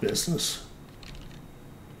cloth business.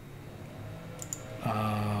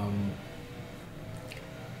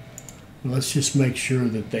 Let's just make sure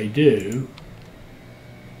that they do.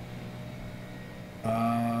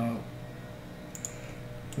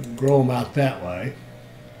 Grow them out that way.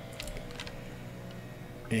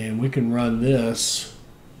 And we can run this.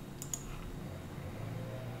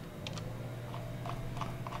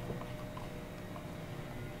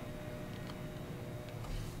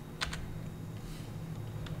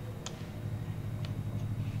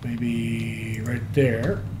 Maybe right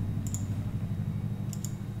there.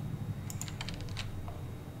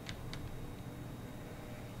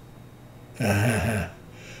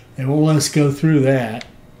 They won't let us go through that.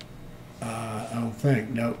 I don't think.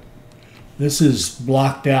 Nope. This is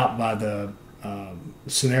blocked out by the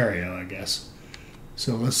scenario, I guess.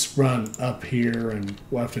 So let's run up here, and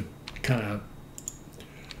we'll have to kind of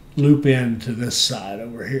loop into this side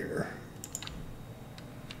over here.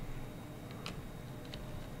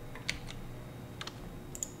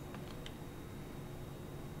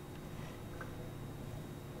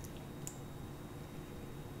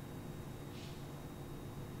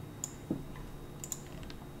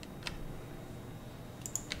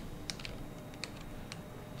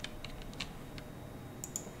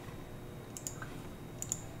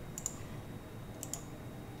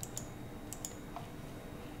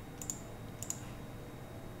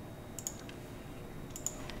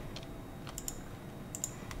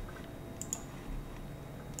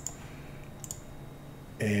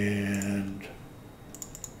 And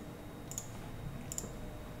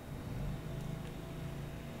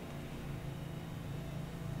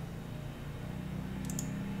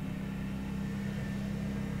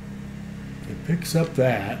it picks up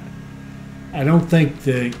that. I don't think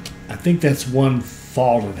I think that's one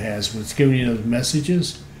fault it has when it's giving you those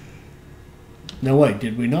messages. No, wait,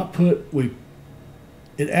 did we not put,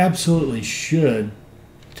 it absolutely should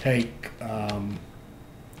take,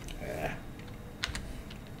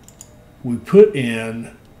 we put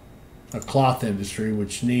in a cloth industry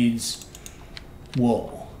which needs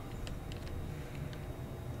wool.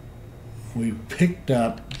 We picked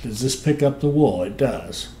up, does this pick up the wool? It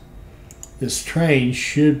does. This train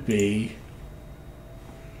should be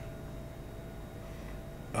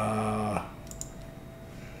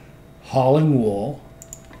hauling wool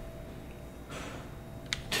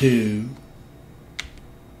to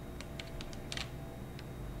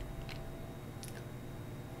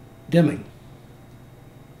Deming.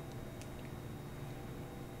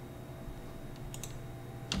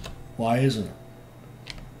 Why isn't it?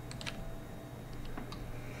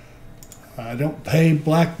 I don't pay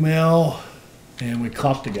blackmail, and we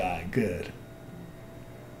caught the guy. Good.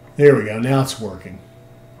 There we go. Now it's working.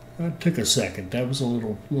 It took a second. That was a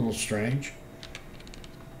little strange.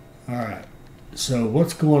 All right. So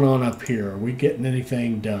what's going on up here? Are we getting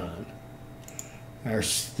anything done? The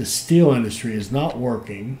steel industry is not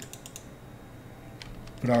working.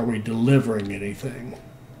 But are we delivering anything?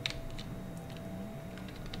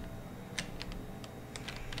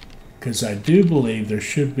 Because I do believe there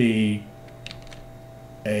should be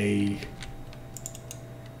a,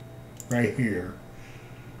 right here.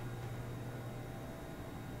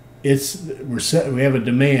 We have a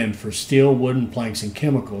demand for steel, wooden planks, and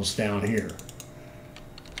chemicals down here.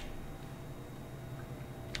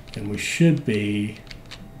 And we should be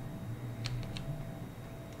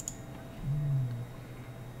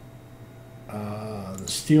the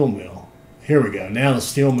steel mill. Here we go. Now the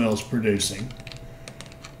steel mill is producing.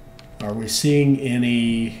 Are we seeing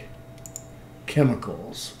any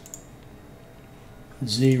chemicals?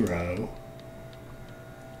 0.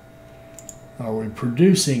 Are we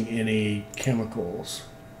producing any chemicals?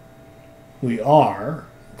 We are.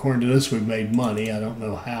 According to this, we've made money. I don't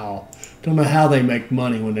know how. Don't know how they make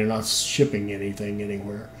money when they're not shipping anything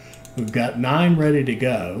anywhere. We've got 9 ready to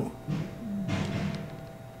go.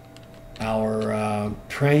 Our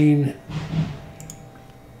train,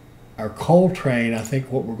 our coal train, I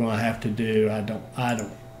think what we're going to have to do, I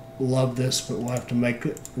don't love this, but we'll have to make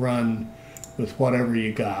it run with whatever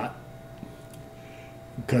you got.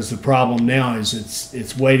 Because the problem now is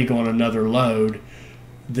it's waiting on another load.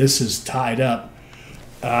 This is tied up.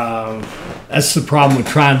 That's the problem with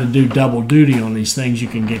trying to do double duty on these things. You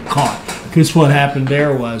can get caught. Because what happened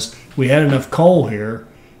there was we had enough coal here.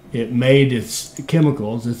 It made its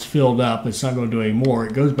chemicals. It's filled up. It's not going to do any more.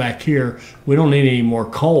 It goes back here. We don't need any more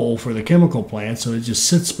coal for the chemical plant, so it just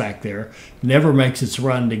sits back there. Never makes its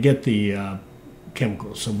run to get the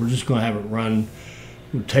chemicals. So we're just going to have it run.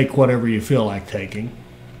 Take whatever you feel like taking.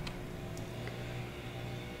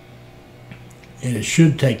 And it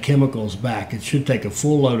should take chemicals back. It should take a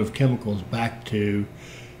full load of chemicals back to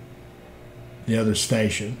the other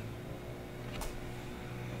station.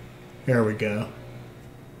 There we go.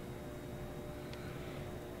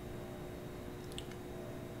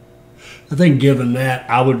 I think given that,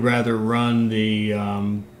 I would rather run the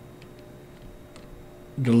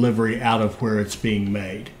delivery out of where it's being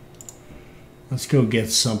made. Let's go get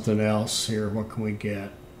something else here. What can we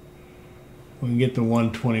get? We can get the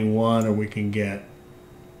 121, or we can get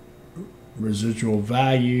residual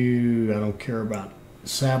value. I don't care about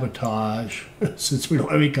sabotage since we don't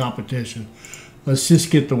have any competition. Let's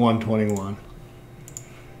just get the 121.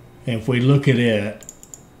 And if we look at it,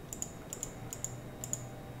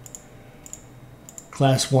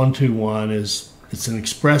 Class 121 it's an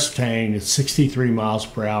express train. It's 63 miles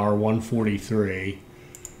per hour, 143.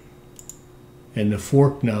 And the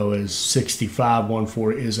Forkno is 65,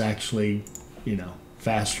 140 is actually, you know,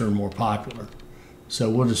 faster and more popular. So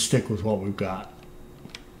we'll just stick with what we've got.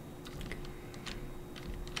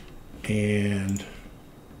 And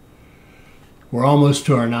we're almost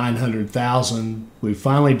to our 900,000. We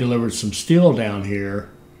finally delivered some steel down here.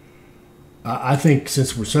 I think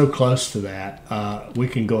since we're so close to that, we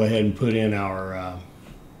can go ahead and put in our,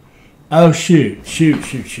 oh shoot.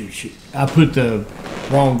 I put the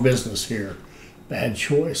wrong business here. Bad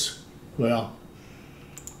choice. Well,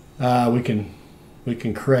 we can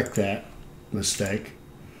correct that mistake,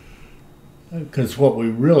 because what we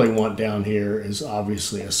really want down here is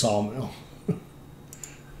obviously a sawmill.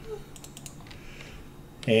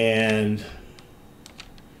 And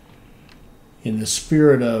in the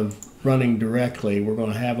spirit of running directly, we're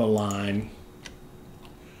going to have a line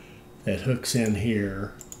that hooks in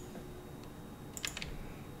here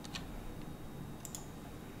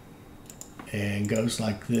and goes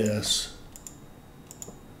like this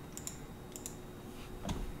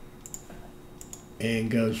and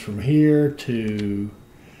goes from here to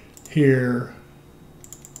here.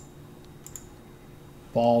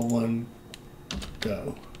 Baldwin,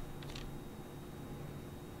 go.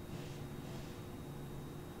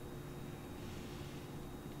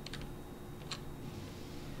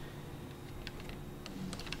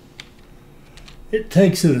 It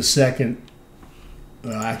takes it a second.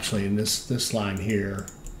 Well, actually, in this line here,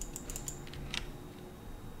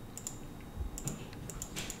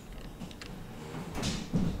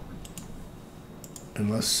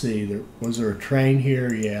 and let's see, was there a train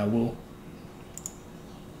here? Yeah, we'll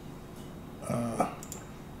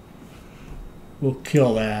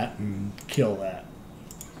kill that and kill that.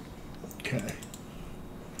 Okay.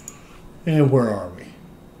 And where are we?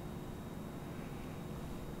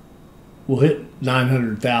 We'll hit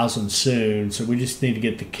 900,000 soon, so we just need to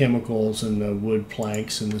get the chemicals and the wood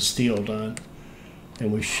planks and the steel done.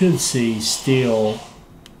 And we should see steel.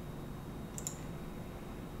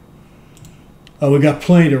 Oh, we got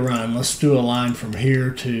plenty to run. Let's do a line from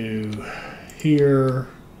here to here.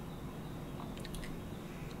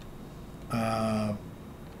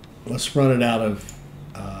 Let's run it out of,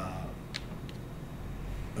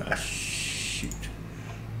 shoot.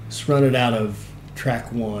 Let's run it out of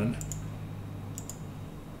track 1.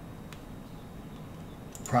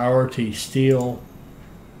 Priority steel,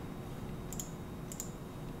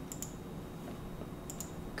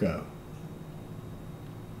 go.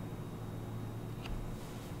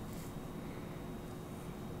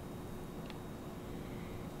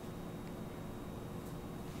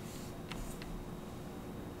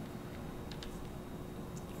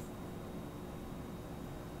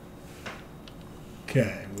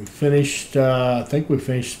 Okay, we finished, I think we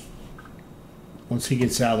finished, once he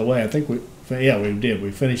gets out of the way, I think yeah, we did.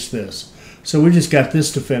 We finished this. So we just got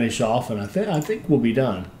this to finish off, and I think we'll be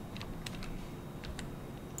done.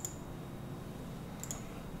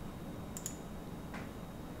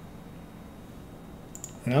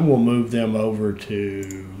 And I'm going to move them over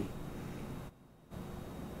to,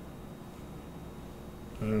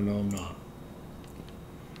 I don't know, I'm not.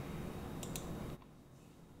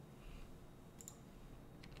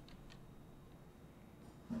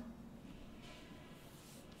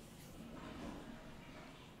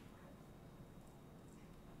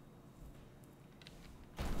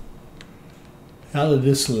 How did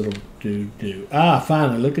this little dude do? Ah,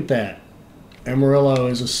 finally, look at that. Amarillo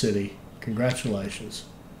is a city. Congratulations.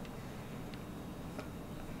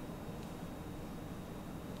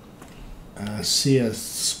 I see a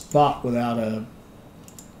spot without a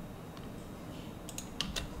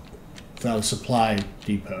supply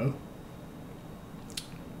depot.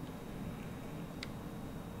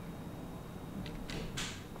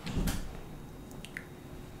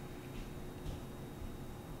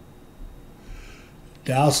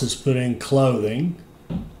 Dallas has put in clothing,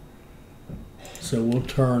 so we'll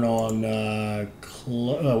turn on, we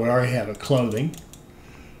already have a clothing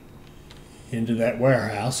into that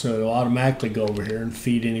warehouse, so it'll automatically go over here and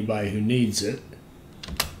feed anybody who needs it.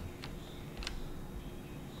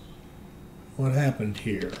 What happened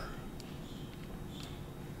here?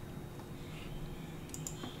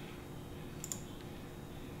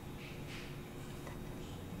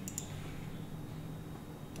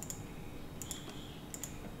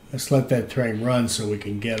 Let's let that train run so we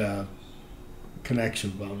can get a connection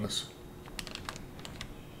bonus.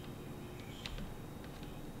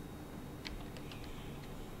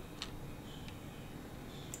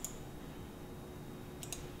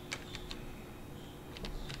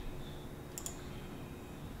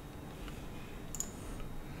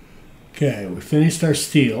 Okay, we finished our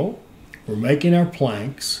steel. We're making our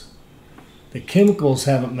planks. The chemicals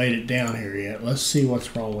haven't made it down here yet. Let's see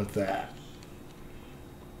what's wrong with that.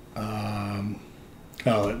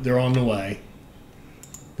 Oh, they're on the way.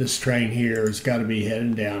 This train here has got to be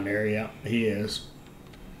heading down there. Yeah, he is.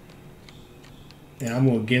 And I'm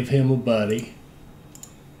going to give him a buddy.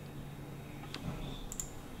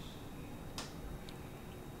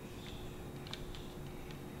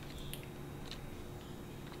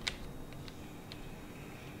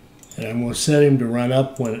 And I'm going to set him to run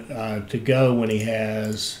up when to go when he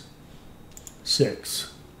has 6.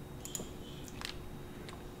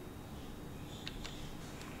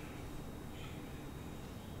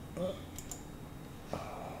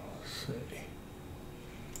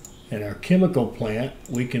 And our chemical plant,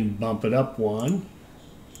 we can bump it up 1.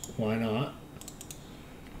 Why not?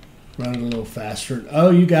 Run it a little faster. Oh,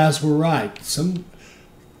 you guys were right.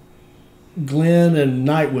 Glenn and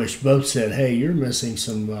Nightwish both said, hey, you're missing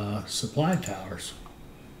some supply towers.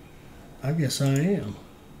 I guess I am.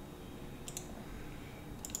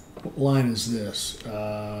 What line is this?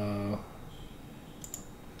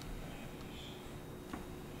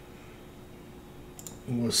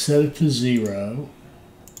 We'll set it to 0.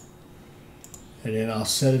 And then I'll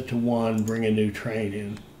set it to 1, bring a new train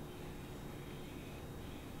in.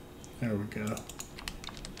 There we go.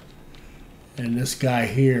 And this guy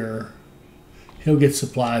here, he'll get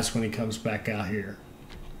supplies when he comes back out here.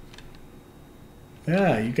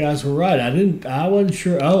 Yeah, you guys were right. I wasn't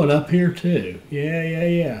sure. Oh, and up here too.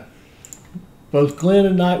 Yeah. Both Glenn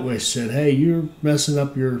and Nightwish said, hey, you're messing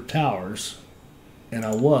up your towers. And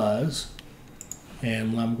I was.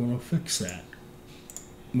 And I'm going to fix that.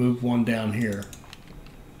 Move 1 down here.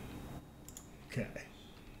 Okay.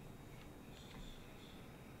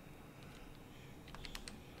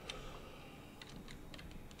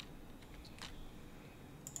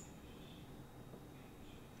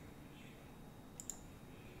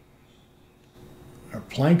 Our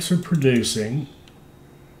planks are producing,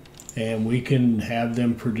 and we can have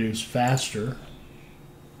them produce faster.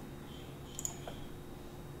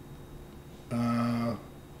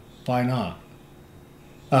 Why not?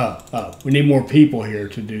 Oh, we need more people here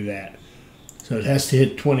to do that. So it has to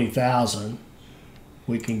hit 20,000.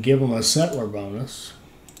 We can give them a settler bonus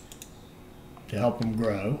to help them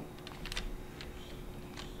grow.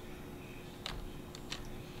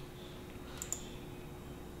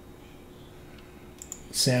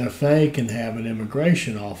 Santa Fe can have an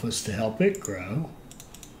immigration office to help it grow.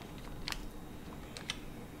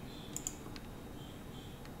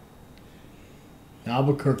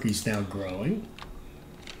 Albuquerque's now growing.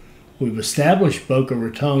 We've established Boca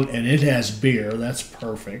Raton, and it has beer. That's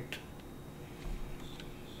perfect.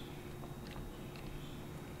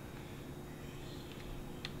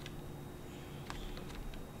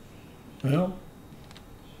 Well,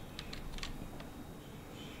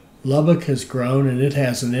 Lubbock has grown, and it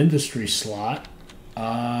has an industry slot.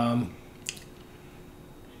 What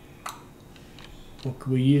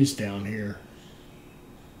can we use down here?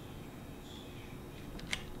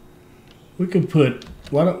 We could put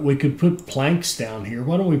planks down here.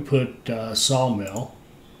 Why don't we put sawmill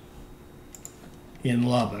in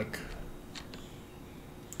Lubbock,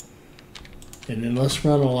 and then let's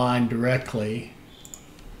run a line directly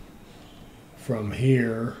from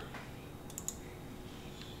here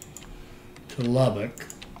to Lubbock.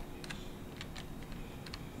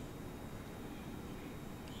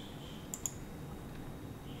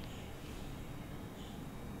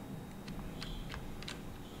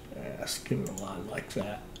 Let's give it a line like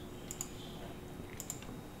that.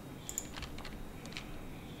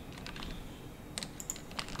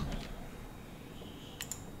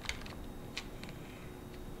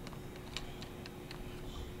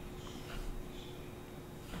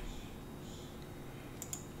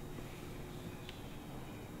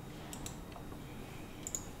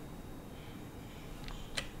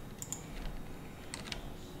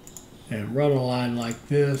 And run a line like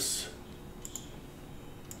this.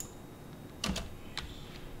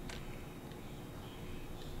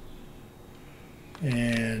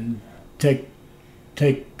 And take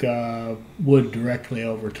wood directly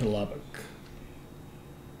over to Lubbock.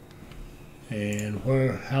 And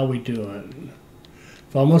how we doing?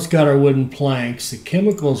 We've almost got our wooden planks. The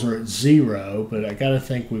chemicals are at 0, but I gotta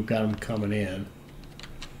think we've got them coming in.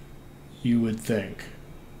 You would think.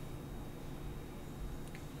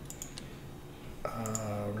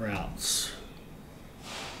 Routes.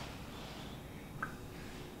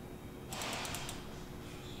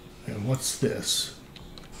 And what's this?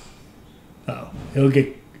 Oh, he'll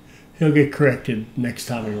get corrected next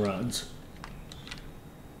time he runs.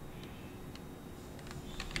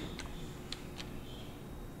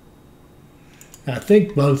 I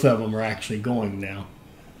think both of them are actually going now.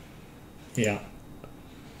 Yeah.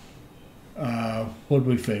 What did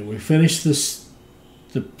we finish? We finished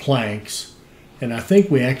the planks, and I think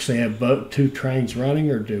we actually have both 2 trains running,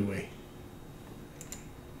 or do we?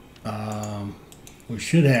 We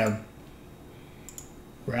should have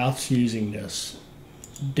routes using this.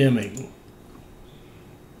 Deming.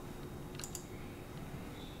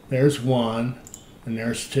 There's 1, and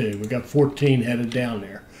there's 2. We got 14 headed down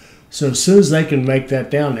there. So as soon as they can make that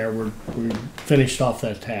down there, we're finished off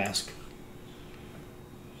that task.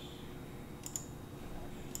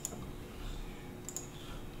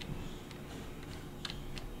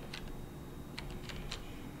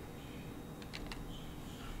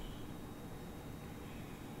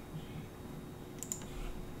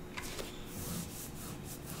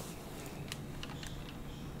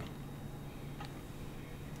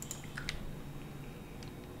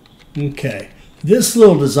 Okay, this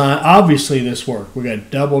little design, obviously this worked. We got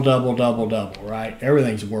double, double, double, double, right?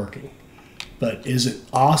 Everything's working. But is it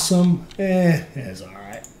awesome? It's all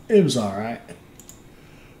right. It was all right.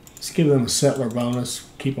 Let's give them a settler bonus,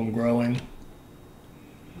 keep them growing.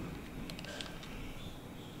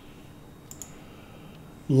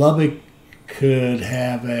 Lubbock could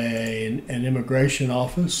have an immigration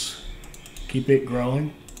office, keep it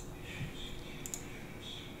growing.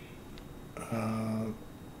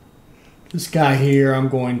 This guy here, I'm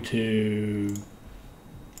going to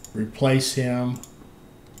replace him.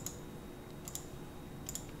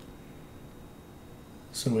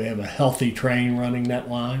 So we have a healthy train running that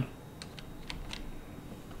line.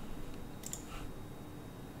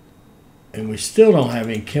 And we still don't have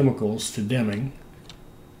any chemicals to Deming.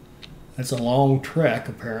 That's a long trek,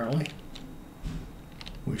 apparently.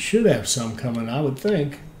 We should have some coming, I would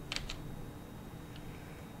think.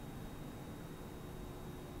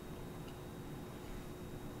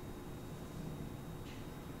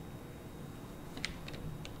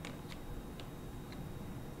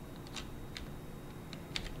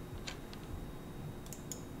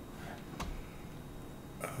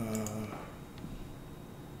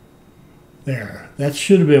 There, that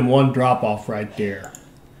should have been 1 drop off right there.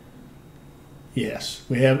 Yes,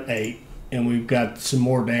 we have 8, and we've got some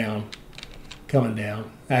more down, coming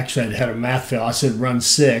down. Actually, I had a math fail. I said run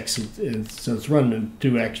 6, so it's running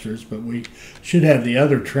 2 extras, but we should have the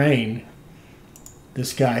other train,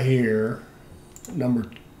 this guy here, number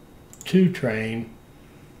 2 train,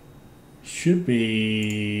 should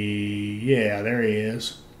be, yeah, there he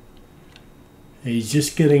is. He's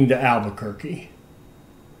just getting to Albuquerque.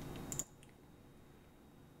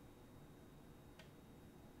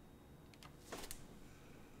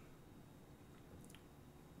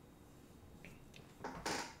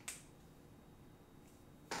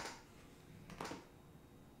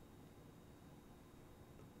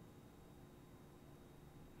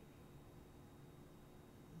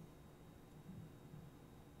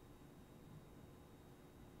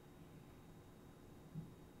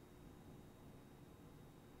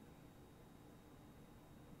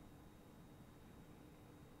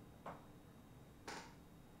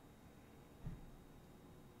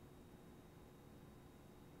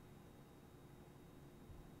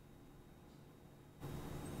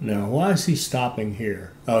 Now, why is he stopping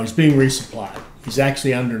here? Oh, he's being resupplied. He's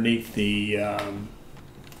actually underneath the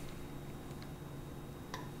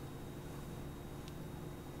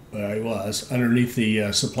well, he was underneath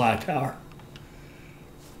the supply tower.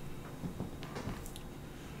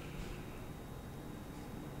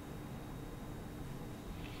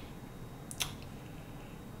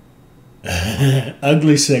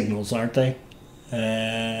 Ugly signals, aren't they?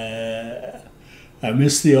 I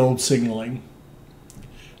miss the old signaling.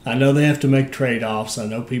 I know they have to make trade-offs. I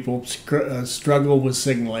know people struggle with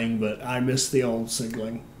signaling, but I miss the old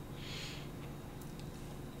signaling.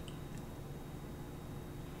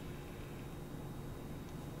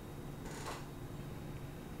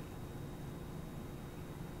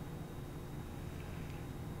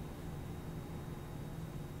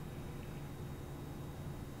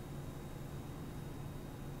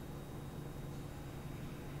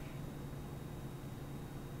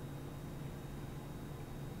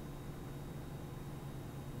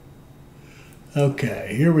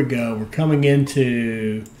 Okay, here we go. We're coming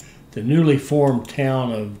into the newly formed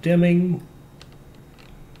town of Deming.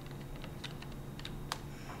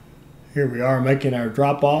 Here we are making our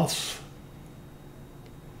drop-offs.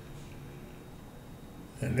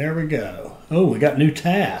 And there we go. Oh, we got new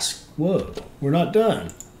tasks. Whoa, we're not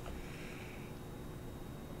done.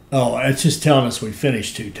 Oh, it's just telling us we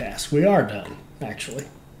finished 2 tasks. We are done, actually.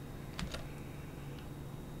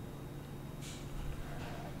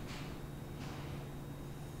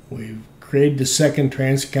 We've Created the second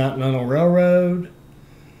transcontinental railroad.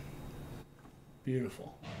 Beautiful.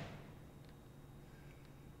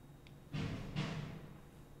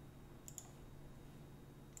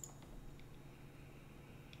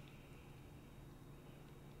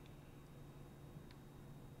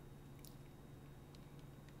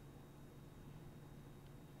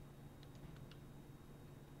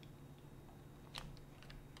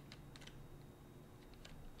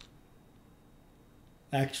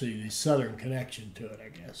 Actually, the southern connection to it, I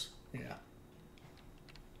guess. Yeah.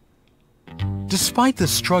 Despite the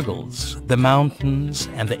struggles, the mountains,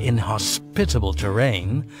 and the inhospitable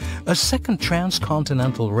terrain, a second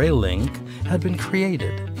transcontinental rail link had been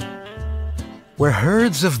created. Where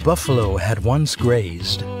herds of buffalo had once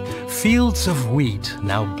grazed, fields of wheat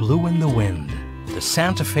now blew in the wind. The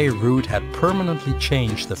Santa Fe route had permanently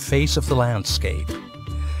changed the face of the landscape.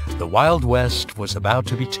 The Wild West was about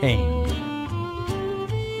to be tamed.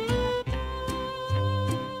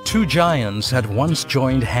 Two giants had once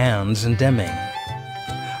joined hands in Deming,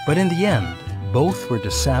 but in the end, both were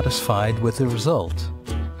dissatisfied with the result.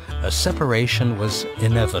 A separation was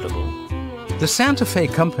inevitable. The Santa Fe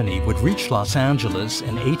Company would reach Los Angeles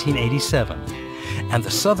in 1887, and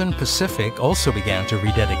the Southern Pacific also began to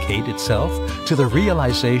rededicate itself to the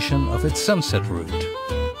realization of its Sunset route.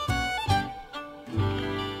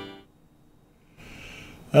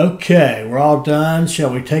 Okay, we're all done.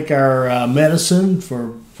 Shall we take our medicine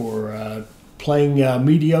for playing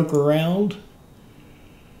mediocre around?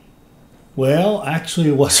 Well, actually,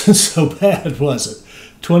 it wasn't so bad, was it?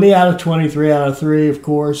 20 out of 23 out of 3, of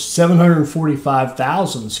course.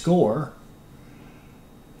 745,000 score.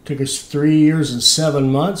 Took us 3 years and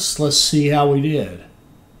 7 months. Let's see how we did.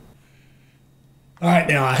 All right,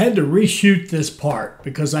 now I had to reshoot this part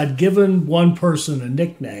because I'd given one person a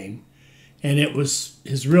nickname, and it was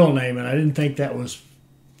his real name, and I didn't think that was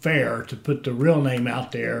fair to put the real name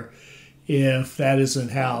out there if that isn't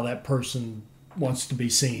how that person wants to be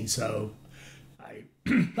seen. So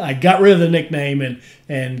I got rid of the nickname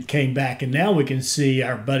and came back, and now we can see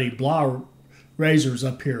our buddy Blah Razors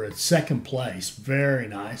up here at second place. Very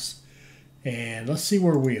nice. And let's see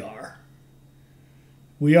where we are.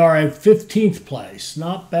 We are at 15th place.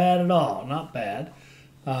 Not bad at all. Not bad.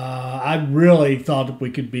 I really thought that we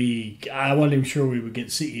could be, I wasn't even sure we would get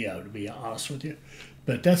CEO, to be honest with you.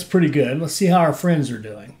 But that's pretty good. Let's see how our friends are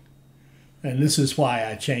doing. And this is why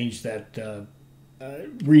I changed that,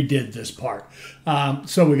 redid this part.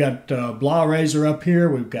 So we got Blah Razor up here.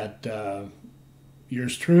 We've got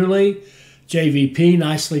yours truly. JVP,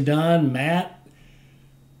 nicely done. Matt.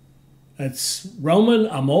 That's Roman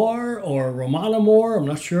Amor or Roman Amor. I'm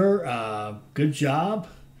not sure. Good job.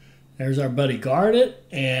 There's our buddy Garnet.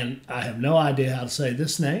 And I have no idea how to say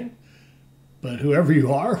this name. But whoever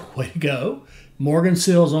you are, way to go. Morgan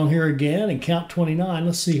Seals on here again and count 29.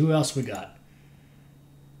 Let's see who else we got.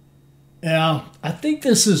 Now, I think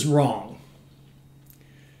this is wrong.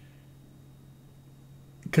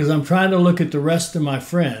 Because I'm trying to look at the rest of my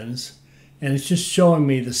friends and it's just showing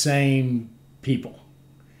me the same people.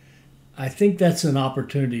 I think that's an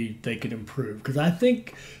opportunity they could improve. Because I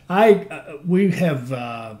think we have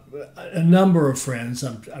a number of friends,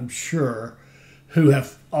 I'm sure, who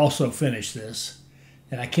have also finished this.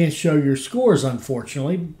 And I can't show your scores,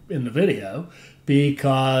 unfortunately, in the video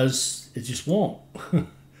because it just won't.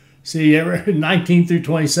 See, 19 through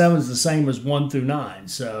 27 is the same as 1 through 9.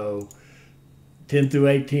 So 10 through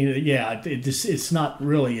 18, yeah, it's not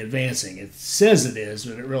really advancing. It says it is,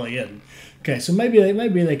 but it really isn't. Okay, so maybe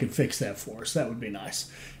they could fix that for us. That would be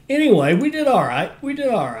nice. Anyway, we did all right. We did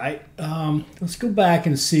all right. Let's go back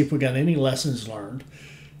and see if we got any lessons learned.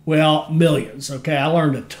 Well, millions. Okay, I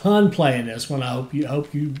learned a ton playing this one. I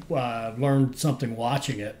hope you learned something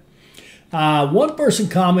watching it. One person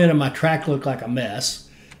commented my track looked like a mess.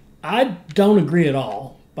 I don't agree at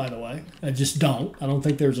all, by the way. I just don't. I don't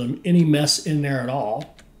think there's any mess in there at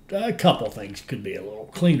all. A couple things could be a little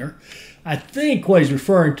cleaner. I think what he's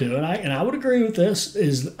referring to, and I would agree with this,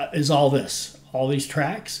 is all these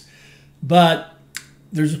tracks. But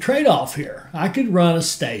there's a trade-off here. I could run a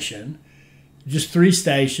station, just 3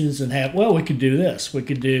 stations, and have, well, we could do this. We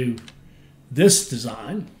could do this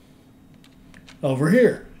design over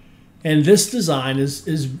here. And this design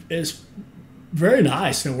is very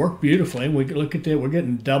nice and worked beautifully. And we can look at that. We're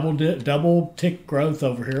getting double tick growth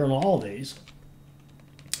over here on all these.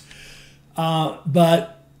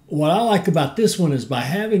 But what I like about this one is by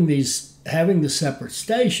having the separate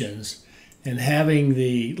stations and having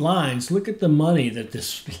the lines, look at the money that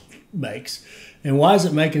this makes. And why is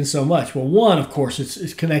it making so much? Well, one, of course,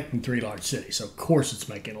 it's connecting 3 large cities. So, of course, it's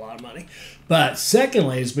making a lot of money. But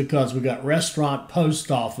secondly is because we got restaurant,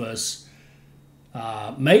 post office,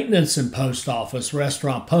 maintenance and post office,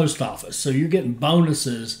 restaurant, post office. So you're getting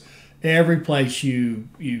bonuses every place you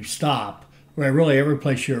stop, well, really every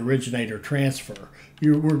place you originate or transfer.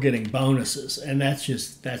 We're getting bonuses, and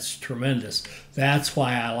that's tremendous. That's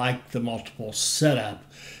why I like the multiple setup.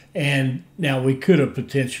 And now we could have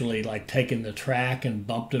potentially like taken the track and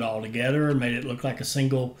bumped it all together and made it look like a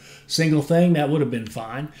single thing. That would have been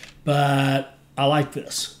fine. But I like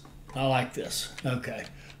this. I like this. Okay.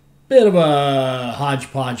 Bit of a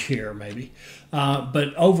hodgepodge here maybe.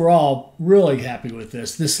 But overall, really happy with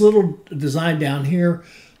this. This little design down here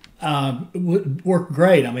would work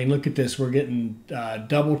great. I mean, look at this. We're getting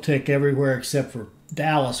double tick everywhere except for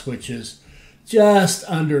Dallas, which is just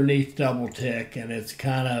underneath double tick, and it's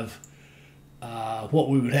kind of what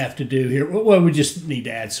we would have to do here. Well, we just need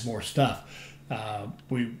to add some more stuff.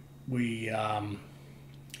 We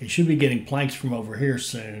should be getting planks from over here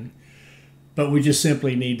soon, but we just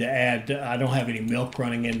simply need to add. I don't have any milk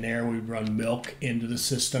running in there. We run milk into the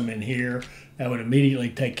system in here. That would immediately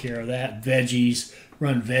take care of that. Veggies,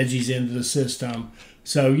 run veggies into the system.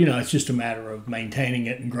 So, it's just a matter of maintaining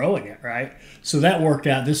it and growing it, right? So that worked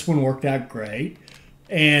out. This one worked out great.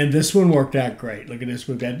 And this one worked out great. Look at this.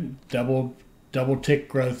 We've got double tick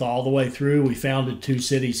growth all the way through. We founded 2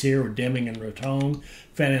 cities here with Deming and Raton.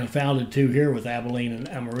 Founded 2 here with Abilene and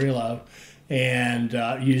Amarillo. And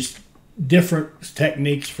used different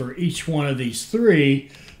techniques for each one of these three.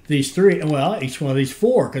 Each one of these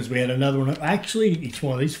 4, because we had another one. Actually, each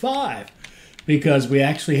one of these 5. Because we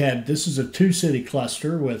actually had, this is a 2-city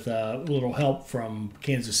cluster with a little help from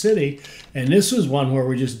Kansas City. And this was one where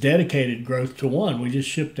we just dedicated growth to one. We just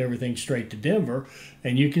shipped everything straight to Denver.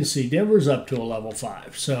 And you can see Denver's up to a level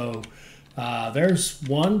 5. So there's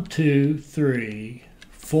 1, 2, 3,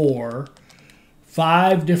 4,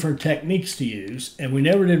 5 different techniques to use. And we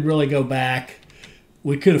never did really go back.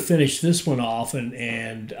 We could have finished this one off.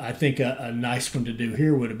 And I think a nice one to do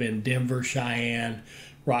here would have been Denver, Cheyenne,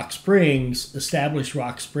 Rock Springs. Establish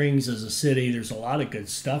Rock Springs as a city. There's a lot of good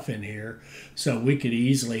stuff in here, so we could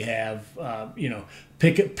easily have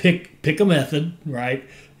pick a method, right,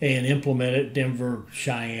 and implement it. Denver,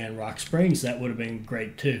 Cheyenne, Rock Springs. That would have been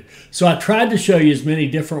great too. So I tried to show you as many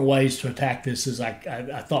different ways to attack this as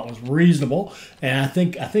I thought was reasonable, and I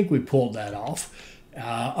think we pulled that off.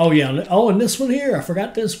 And this one here, I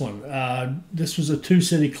forgot this one. This was a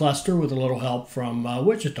 2-city cluster with a little help from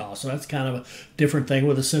Wichita, so that's kind of a different thing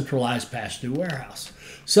with a centralized pass-through warehouse.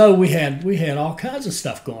 So we had all kinds of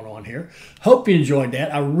stuff going on here. Hope you enjoyed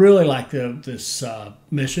that. I really like this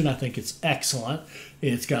mission. I think it's excellent.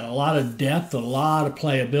 It's got a lot of depth, a lot of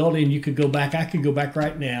playability, and you could go back. I could go back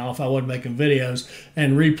right now if I wasn't making videos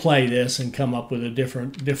and replay this and come up with a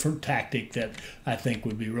different tactic that I think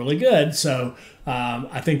would be really good. So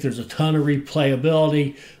I think there's a ton of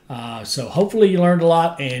replayability. So hopefully you learned a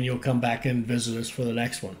lot and you'll come back and visit us for the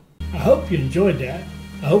next one. I hope you enjoyed that.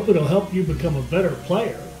 I hope it'll help you become a better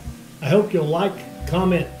player. I hope you'll like,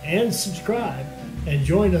 comment, and subscribe, and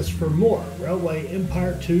join us for more Railway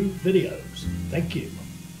Empire 2 videos. Thank you.